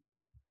song?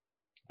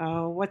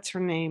 Oh, what's her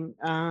name?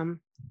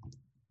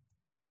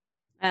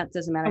 It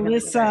doesn't matter.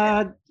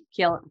 Alyssa.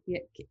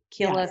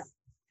 Kill us.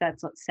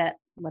 That's what set,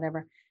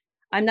 whatever.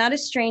 I'm not a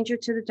stranger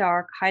to the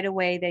dark. Hide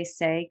away, they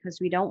say, because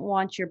we don't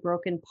want your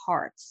broken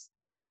parts.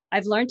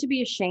 I've learned to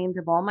be ashamed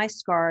of all my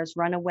scars.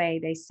 Run away,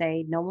 they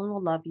say. No one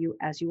will love you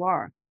as you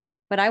are.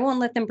 But I won't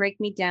let them break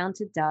me down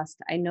to dust.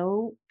 I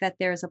know that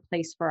there's a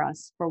place for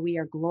us, for we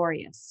are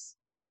glorious.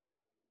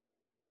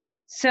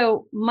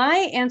 So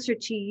my answer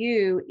to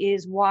you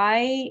is,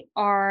 why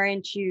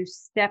aren't you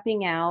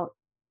stepping out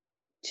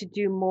to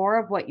do more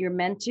of what you're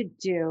meant to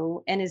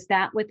do? And is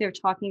that what they're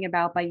talking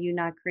about by you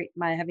not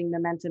by having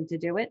momentum to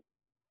do it?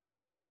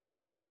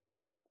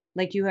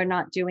 Like you are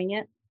not doing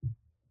it?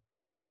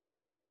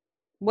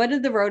 What are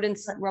the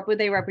rodents, what were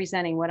they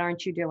representing? What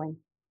aren't you doing?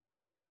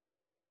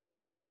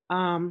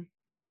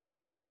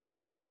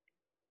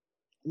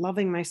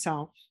 Loving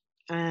myself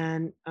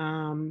and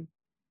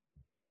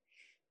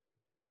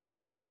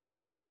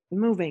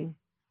moving,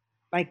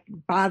 like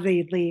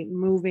bodily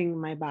moving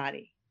my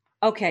body.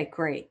 Okay,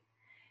 great.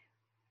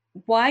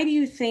 Why do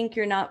you think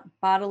you're not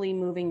bodily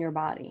moving your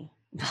body?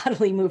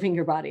 Bodily moving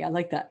your body. I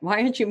like that.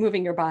 Why aren't you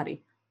moving your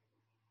body?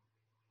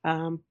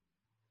 Um,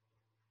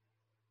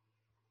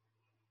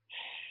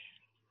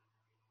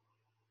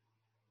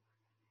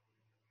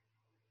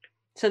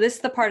 So this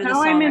is the part of the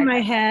now I'm song in I my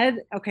head.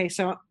 Okay,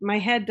 so my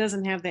head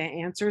doesn't have the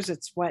answers.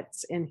 It's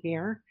what's in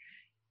here.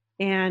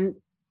 And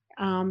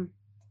um,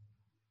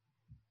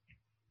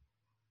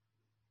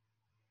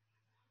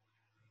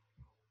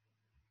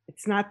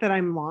 it's not that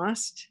I'm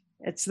lost.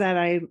 It's that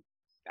I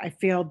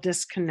feel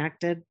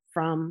disconnected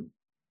from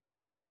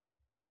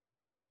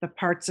the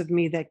parts of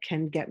me that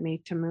can get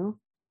me to move.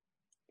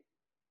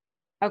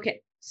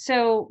 Okay,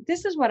 so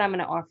this is what I'm going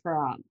to offer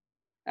up.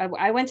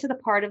 I went to the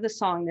part of the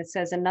song that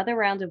says, "Another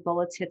round of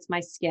bullets hits my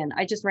skin."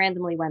 I just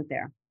randomly went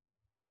there.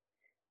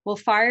 We'll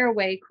fire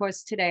away,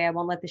 course today. I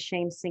won't let the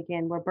shame sink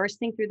in. We're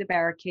bursting through the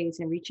barricades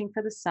and reaching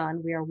for the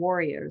sun. We are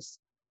warriors.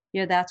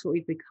 Yeah, that's what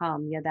we've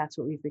become. Yeah, that's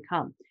what we've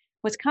become.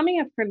 What's coming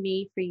up for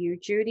me, for you,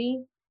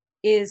 Judy,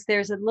 is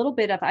there's a little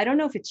bit of, I don't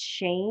know if it's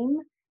shame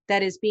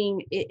that is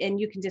being, and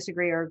you can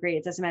disagree or agree,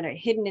 it doesn't matter,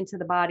 hidden into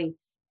the body.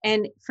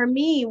 And for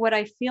me, what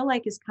I feel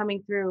like is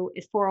coming through,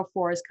 if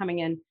 404 is coming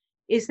in,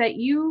 is that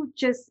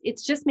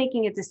it's just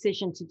making a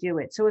decision to do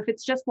it. So if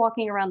it's just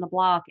walking around the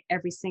block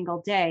every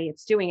single day,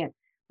 it's doing it.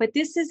 But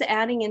this is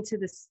adding into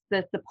this,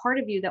 the part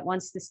of you that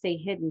wants to stay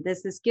hidden.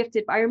 There's this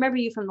gifted, I remember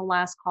you from the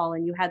last call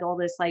and you had all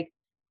this, like,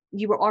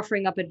 you were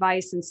offering up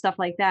advice and stuff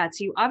like that.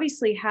 So you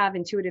obviously have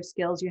intuitive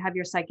skills, you have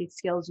your psychic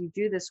skills, you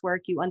do this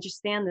work, you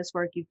understand this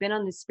work, you've been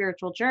on this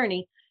spiritual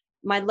journey.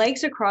 My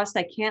legs are crossed,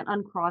 I can't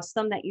uncross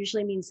them. That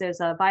usually means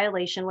there's a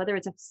violation, whether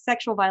it's a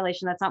sexual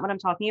violation, that's not what I'm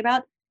talking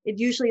about. It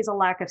usually is a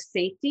lack of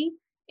safety.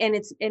 And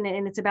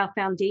it's about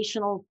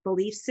foundational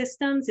belief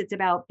systems. It's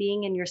about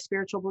being in your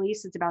spiritual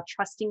beliefs. It's about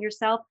trusting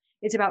yourself.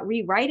 It's about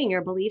rewriting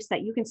your beliefs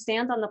that you can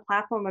stand on the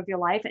platform of your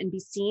life and be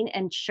seen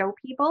and show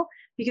people,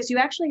 because you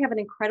actually have an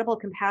incredible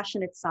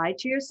compassionate side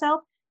to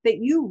yourself that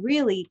you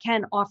really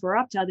can offer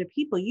up to other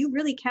people. You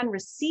really can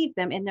receive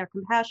them in their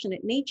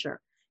compassionate nature.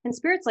 And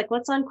spirit's like,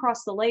 let's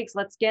uncross the legs.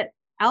 Let's get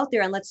out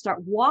there and let's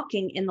start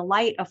walking in the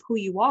light of who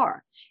you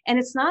are. And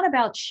it's not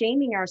about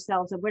shaming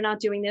ourselves that we're not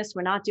doing this,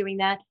 we're not doing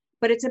that,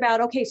 but it's about,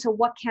 okay, so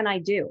what can I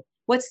do?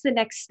 What's the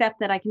next step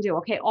that I can do?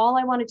 Okay, all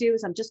I want to do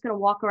is I'm just going to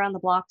walk around the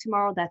block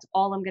tomorrow. That's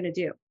all I'm going to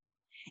do.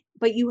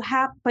 But you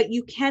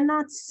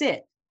cannot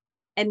sit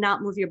and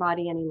not move your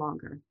body any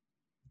longer.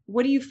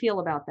 What do you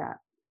feel about that?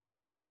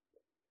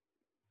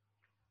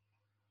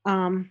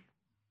 Um,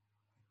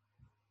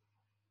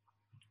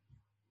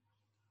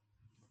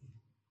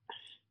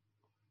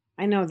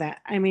 I know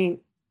that. I mean,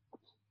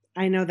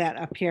 I know that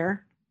up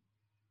here.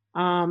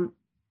 Um,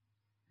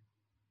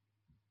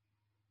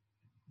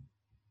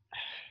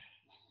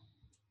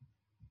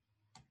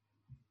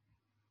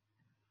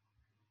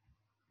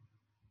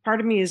 part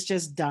of me is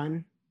just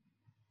done.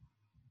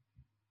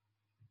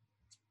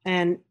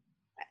 And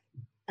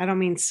I don't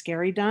mean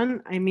scary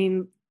done. I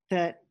mean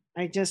that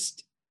the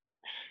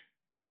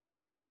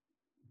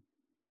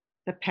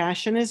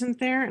passion isn't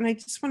there. And I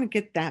just want to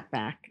get that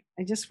back.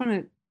 I just want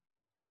to,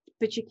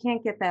 But you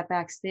can't get that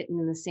back sitting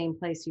in the same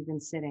place you've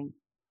been sitting.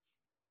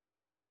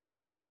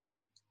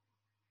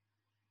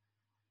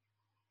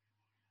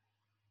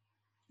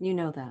 You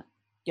know that.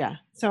 yeah.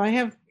 So I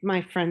have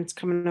my friends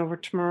coming over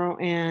tomorrow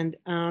and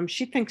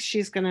she thinks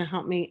she's going to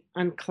help me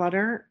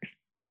unclutter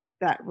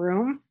that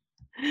room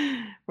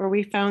where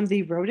we found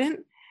the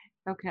rodent.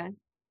 Okay.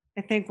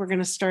 I think we're going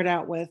to start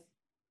out with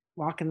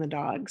walking the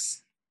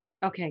dogs.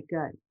 Okay,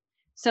 good.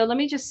 So let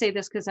me just say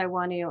this because I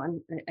want to,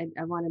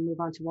 I want to move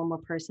on to one more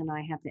person.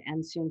 I have to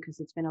end soon because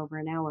it's been over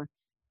an hour.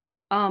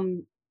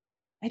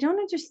 I don't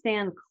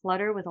understand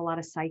clutter with a lot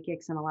of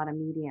psychics and a lot of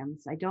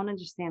mediums. I don't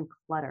understand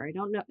clutter. I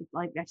don't know,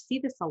 like I see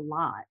this a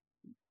lot.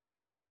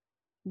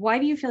 Why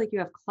do you feel like you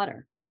have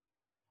clutter?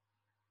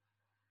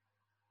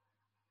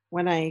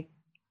 When I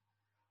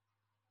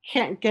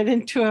can't get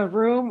into a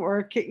room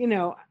or,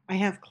 I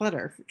have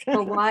clutter.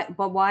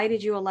 But why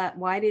did you allow,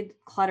 why did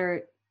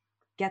clutter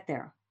get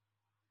there?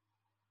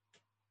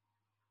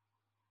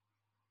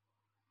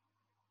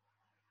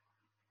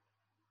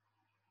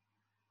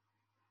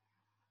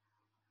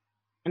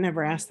 I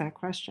never asked that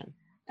question.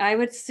 I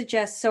would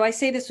suggest, so I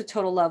say this with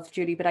total love,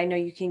 Judy, but I know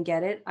you can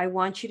get it. I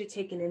want you to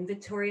take an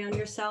inventory on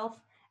yourself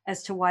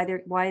as to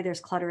why there's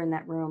clutter in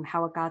that room,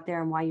 how it got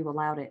there, and why you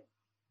allowed it.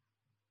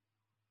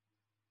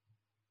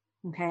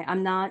 Okay,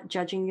 I'm not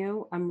judging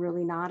you. I'm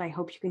really not. I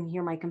hope you can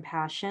hear my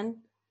compassion.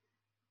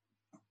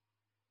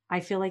 I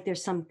feel like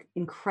there's some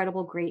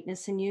incredible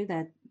greatness in you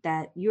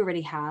that you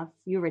already have.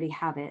 You already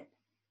have it.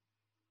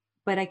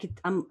 But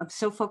I'm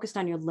so focused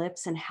on your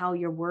lips and how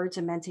your words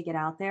are meant to get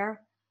out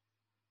there.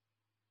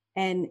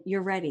 And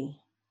you're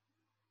ready.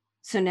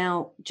 So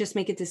now just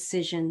make a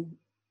decision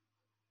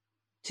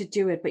to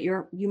do it, but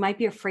you might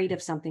be afraid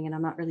of something and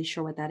I'm not really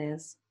sure what that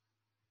is.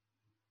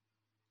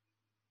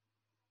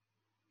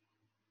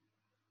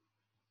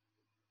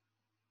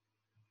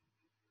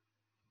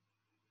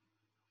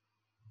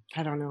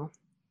 I don't know.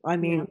 I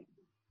mean, Yeah.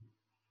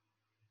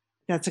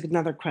 that's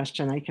another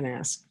question I can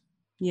ask.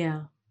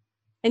 Yeah.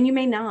 And you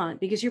may not,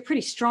 because you're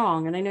pretty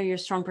strong, and I know you're a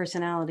strong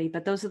personality,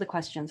 but those are the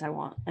questions I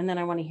want. And then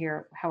I want to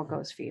hear how it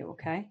goes for you.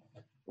 Okay.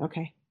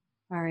 Okay.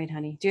 All right,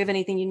 honey. Do you have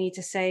anything you need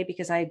to say?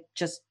 Because I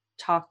just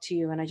talked to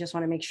you and I just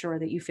want to make sure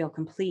that you feel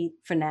complete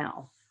for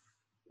now.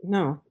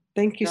 No,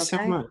 thank you You so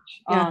okay?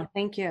 much. Yeah. Oh,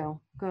 thank you.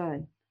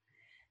 Good.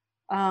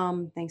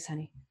 Thanks,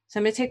 honey. So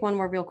I'm going to take one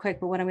more real quick,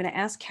 but what I'm going to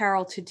ask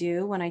Carol to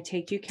do when I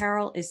take you,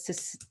 Carol, is to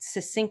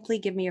succinctly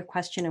give me your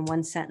question in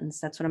one sentence.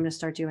 That's what I'm going to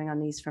start doing on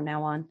these from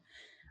now on.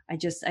 I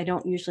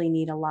don't usually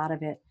need a lot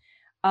of it.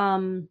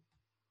 Um,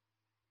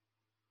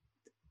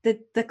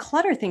 the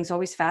clutter thing's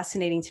always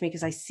fascinating to me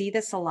because I see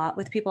this a lot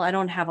with people. I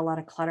don't have a lot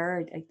of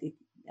clutter.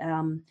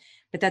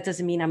 But that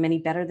doesn't mean I'm any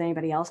better than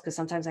anybody else because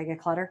sometimes I get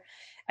clutter.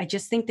 I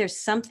just think there's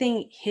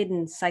something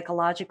hidden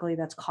psychologically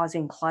that's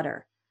causing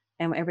clutter.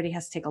 And everybody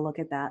has to take a look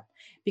at that.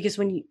 Because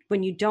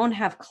when you don't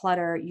have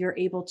clutter, you're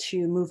able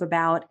to move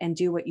about and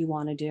do what you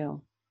want to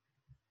do.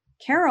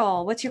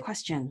 Carol, what's your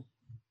question?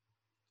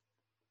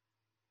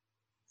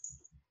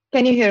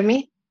 Can you hear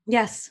me?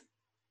 Yes.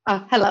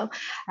 Hello.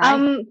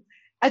 Hi.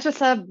 I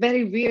just a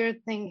very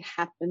weird thing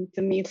happened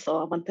to me, so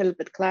I want a little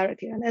bit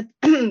clarity on it.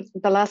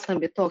 The last time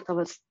we talked, I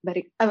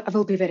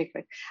will be very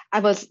quick.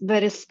 I was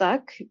very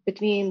stuck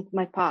between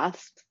my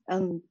past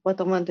and what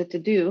I wanted to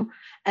do.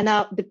 And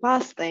now the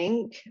past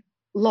thing,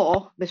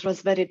 law, which was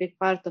a very big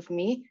part of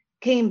me,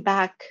 came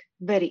back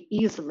very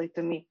easily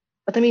to me.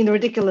 But I mean,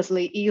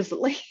 ridiculously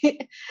easily.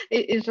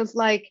 It's just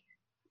like,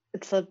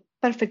 it's a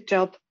perfect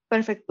job,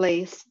 perfect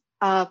place,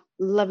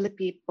 lovely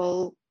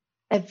people,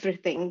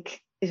 everything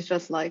is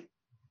just like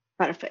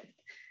perfect.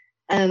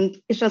 And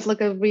it's just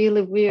like a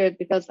really weird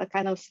because I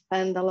kind of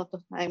spend a lot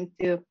of time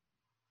to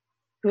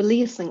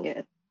releasing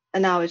it.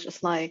 And now it's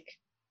just like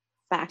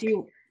back.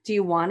 Do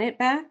you want it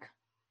back?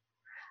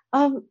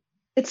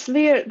 It's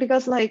weird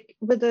because like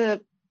with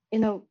the,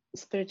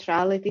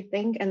 spirituality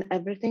thing and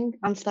everything,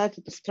 I'm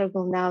starting to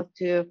struggle now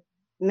to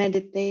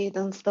meditate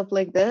and stuff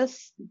like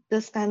this.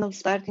 This kind of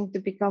starting to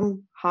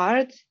become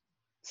hard.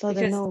 So I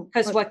don't know.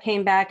 Because what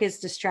came back is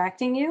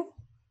distracting you?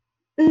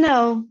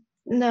 No.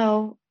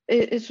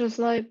 It's just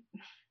like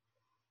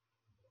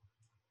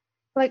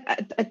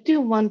I do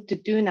want to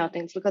do now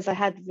things because I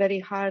had very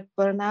hard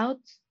burnout,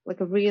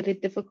 like a really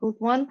difficult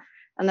one,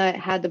 and I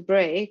had a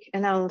break,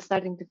 and now I'm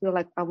starting to feel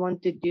like I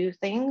want to do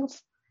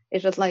things.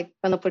 It's just like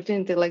an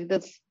opportunity like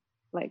this,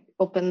 like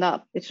opened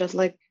up. It's just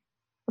like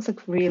it's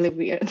like really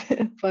weird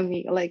for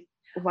me. Like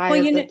why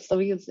is it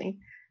so easy?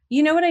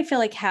 You know what I feel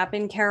like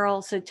happened,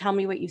 Carol? So tell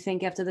me what you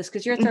think after this,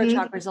 because your throat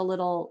chakra is a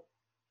little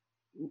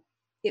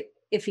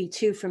iffy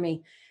too for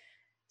me.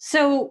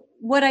 So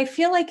what I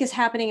feel like is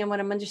happening and what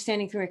I'm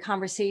understanding through a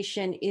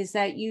conversation is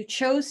that you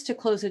chose to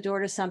close the door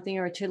to something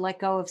or to let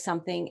go of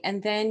something,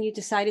 and then you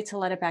decided to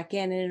let it back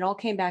in, and it all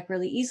came back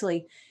really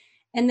easily.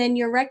 And then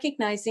you're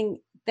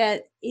recognizing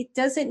that it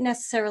doesn't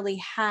necessarily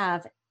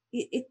have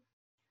it.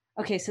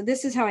 Okay, so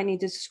this is how I need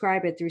to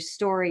describe it through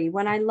story.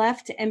 When I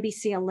left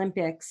NBC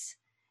Olympics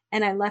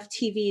and I left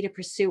TV to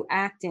pursue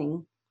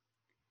acting,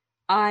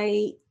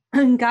 I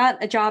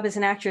got a job as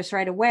an actress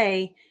right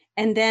away.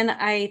 And then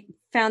I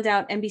found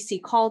out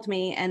NBC called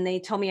me and they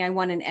told me I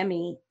won an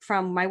Emmy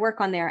from my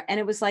work on there. And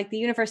it was like the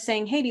universe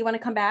saying, hey, do you want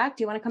to come back?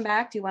 Do you want to come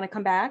back? Do you want to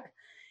come back?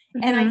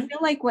 And I feel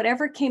like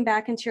whatever came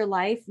back into your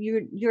life,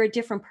 you're a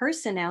different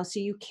person now. So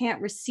you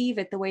can't receive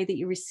it the way that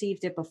you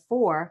received it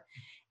before.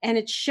 And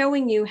it's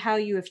showing you how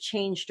you have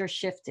changed or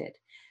shifted.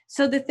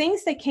 So the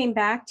things that came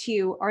back to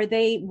you, are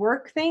they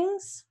work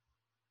things?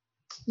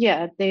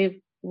 Yeah,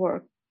 they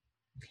work.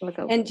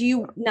 And do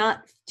you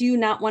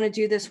not want to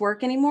do this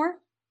work anymore?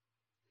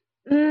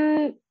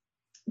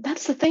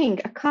 That's the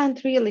thing. I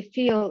can't really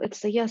feel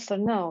it's a yes or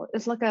no.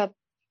 It's like a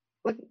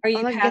like. Are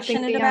you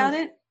passionate about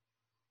it?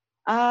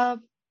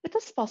 It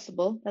is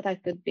possible that I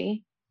could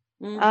be.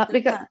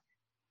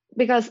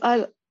 Because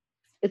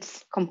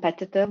it's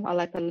competitive. I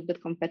like a little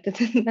bit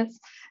competitiveness,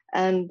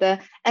 and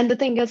the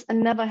thing is, I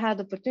never had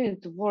the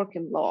opportunity to work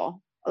in law.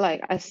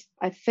 Like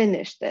I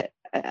finished it.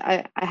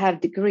 I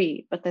have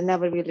degree, but I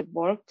never really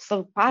worked.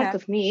 So part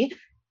of me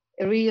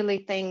really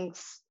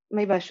thinks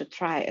maybe I should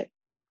try it.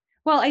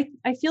 Well,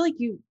 I feel like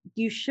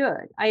you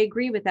should. I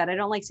agree with that. I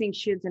don't like saying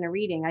shoulds in a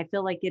reading. I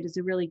feel like it is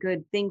a really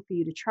good thing for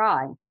you to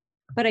try.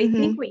 But I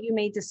think what you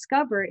may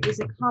discover is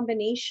a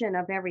combination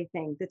of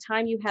everything. The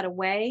time you had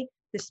away,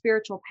 the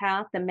spiritual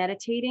path, the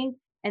meditating,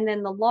 and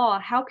then the law.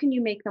 How can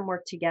you make them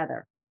work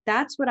together?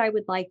 That's what I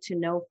would like to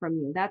know from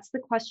you. That's the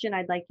question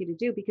I'd like you to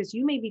do, because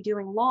you may be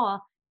doing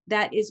law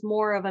that is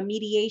more of a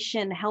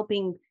mediation,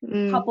 helping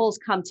couples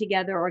come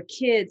together or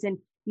kids, and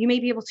you may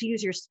be able to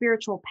use your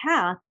spiritual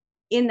path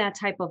in that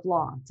type of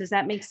law. Does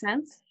that make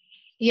sense?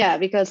 Yeah,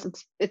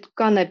 because it's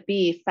gonna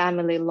be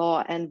family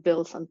law and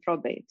wills and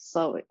probate.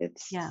 So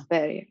it's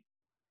very.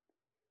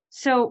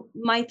 So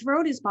my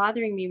throat is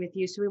bothering me with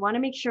you. So we want to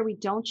make sure we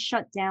don't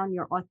shut down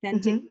your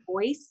authentic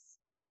voice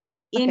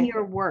in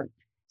your work.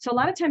 So a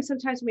lot of times,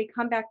 sometimes when we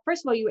come back,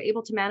 first of all, you were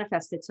able to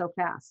manifest it so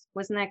fast.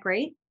 Wasn't that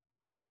great?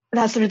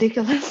 That's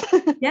ridiculous.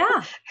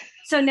 Yeah.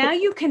 So now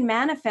you can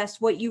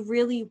manifest what you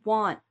really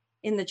want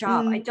in the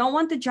job. I don't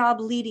want the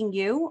job leading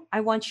you. I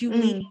want you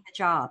leading the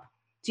job.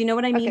 Do you know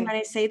what I mean Okay. when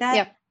I say that?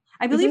 Yeah.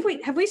 I believe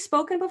we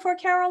spoken before,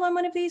 Carol, on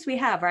one of these? We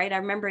have, right?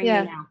 I'm remembering you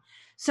Yeah. now.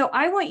 So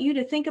I want you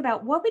to think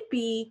about what would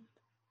be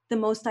the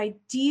most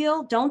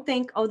ideal. Don't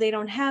think, oh, they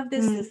don't have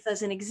this, this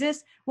doesn't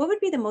exist. What would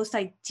be the most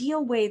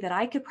ideal way that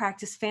I could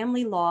practice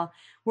family law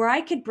where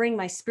I could bring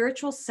my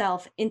spiritual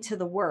self into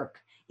the work?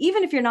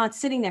 Even if you're not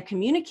sitting there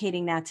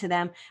communicating that to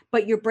them,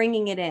 but you're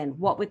bringing it in,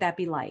 what would that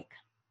be like?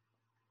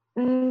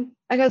 I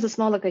guess it's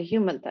more like a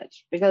human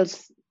touch,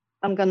 because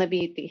I'm gonna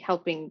be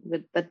helping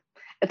with that.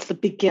 It's the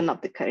beginning of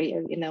the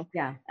career,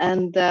 Yeah.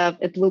 and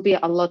it will be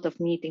a lot of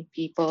meeting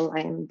people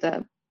and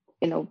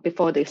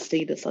before they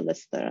see the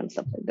solicitor and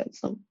stuff like that.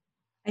 So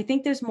I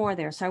think there's more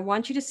there. So I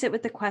want you to sit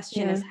with the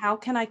question is, how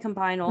can I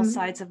combine all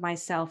sides of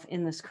myself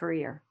in this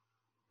career?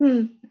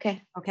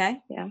 Okay.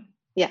 Okay. Yeah.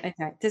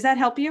 Okay. Does that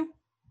help you?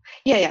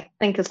 Yeah.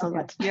 Thank you so Okay.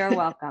 much. You're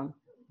welcome.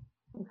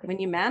 Okay. When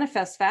you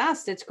manifest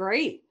fast, it's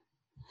great.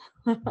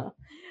 All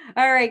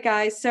right,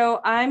 guys. So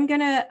I'm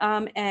going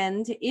to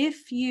end.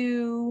 If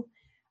you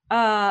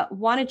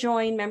want to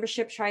join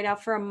membership, try it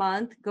out for a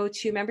month, go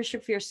to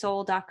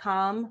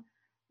membershipforyoursoul.com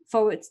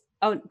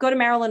go to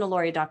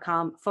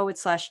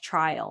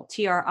MarilynAloria.com/trial,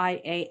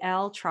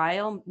 TRIAL,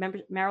 trial,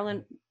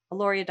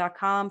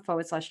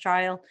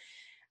 MarilynAloria.com/trial.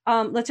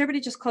 Let's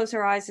everybody just close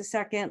their eyes a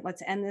second.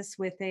 Let's end this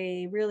with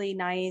a really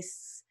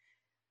nice,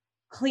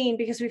 clean,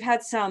 because we've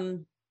had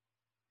some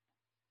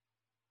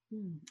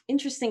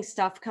interesting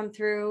stuff come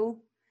through.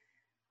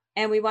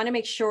 And we want to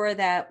make sure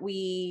that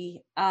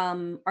we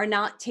are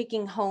not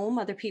taking home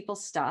other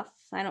people's stuff.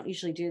 I don't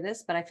usually do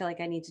this, but I feel like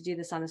I need to do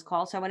this on this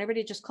call. So I want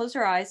everybody to just close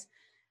their eyes.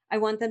 I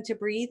want them to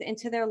breathe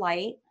into their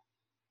light.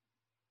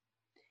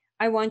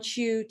 I want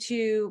you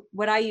to,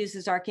 what I use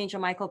is Archangel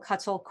Michael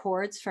cuts all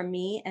cords from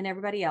me and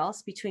everybody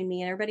else, between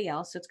me and everybody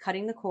else. So it's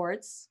cutting the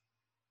cords.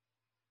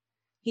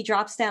 He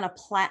drops down a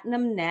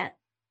platinum net.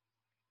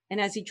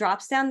 And as he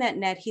drops down that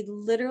net, he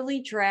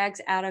literally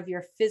drags out of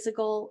your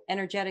physical,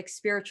 energetic,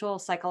 spiritual,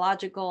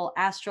 psychological,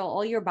 astral,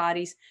 all your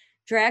bodies,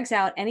 drags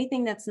out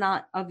anything that's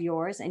not of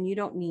yours and you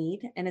don't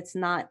need. And it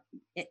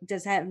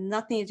does have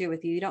nothing to do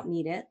with you. You don't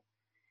need it.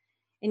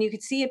 And you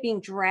could see it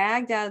being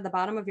dragged out of the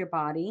bottom of your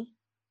body.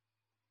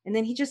 And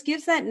then he just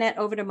gives that net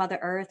over to Mother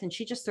Earth and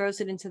she just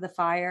throws it into the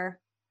fire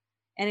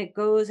and it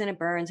goes and it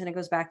burns and it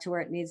goes back to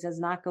where it needs,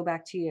 does not go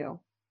back to you.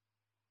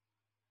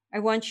 I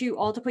want you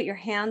all to put your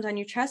hand on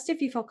your chest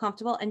if you feel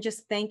comfortable and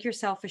just thank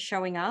yourself for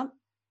showing up.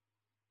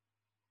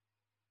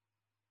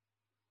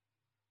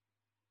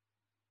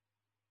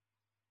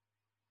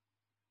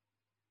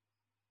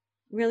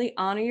 Really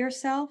honor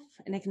yourself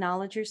and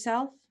acknowledge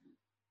yourself.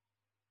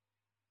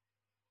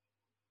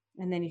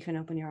 And then you can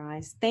open your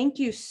eyes. Thank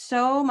you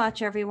so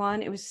much,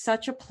 everyone. It was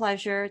such a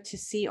pleasure to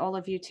see all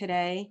of you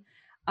today.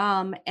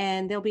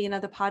 And there'll be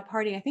another pod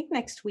party, I think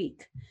next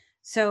week.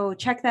 So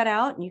check that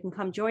out and you can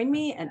come join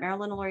me at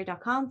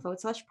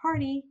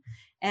MarilynAloria.com/party.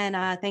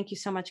 And thank you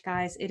so much,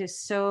 guys. It is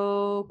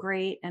so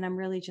great. And I'm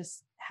really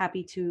just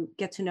happy to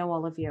get to know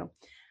all of you.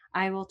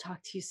 I will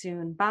talk to you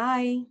soon.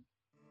 Bye.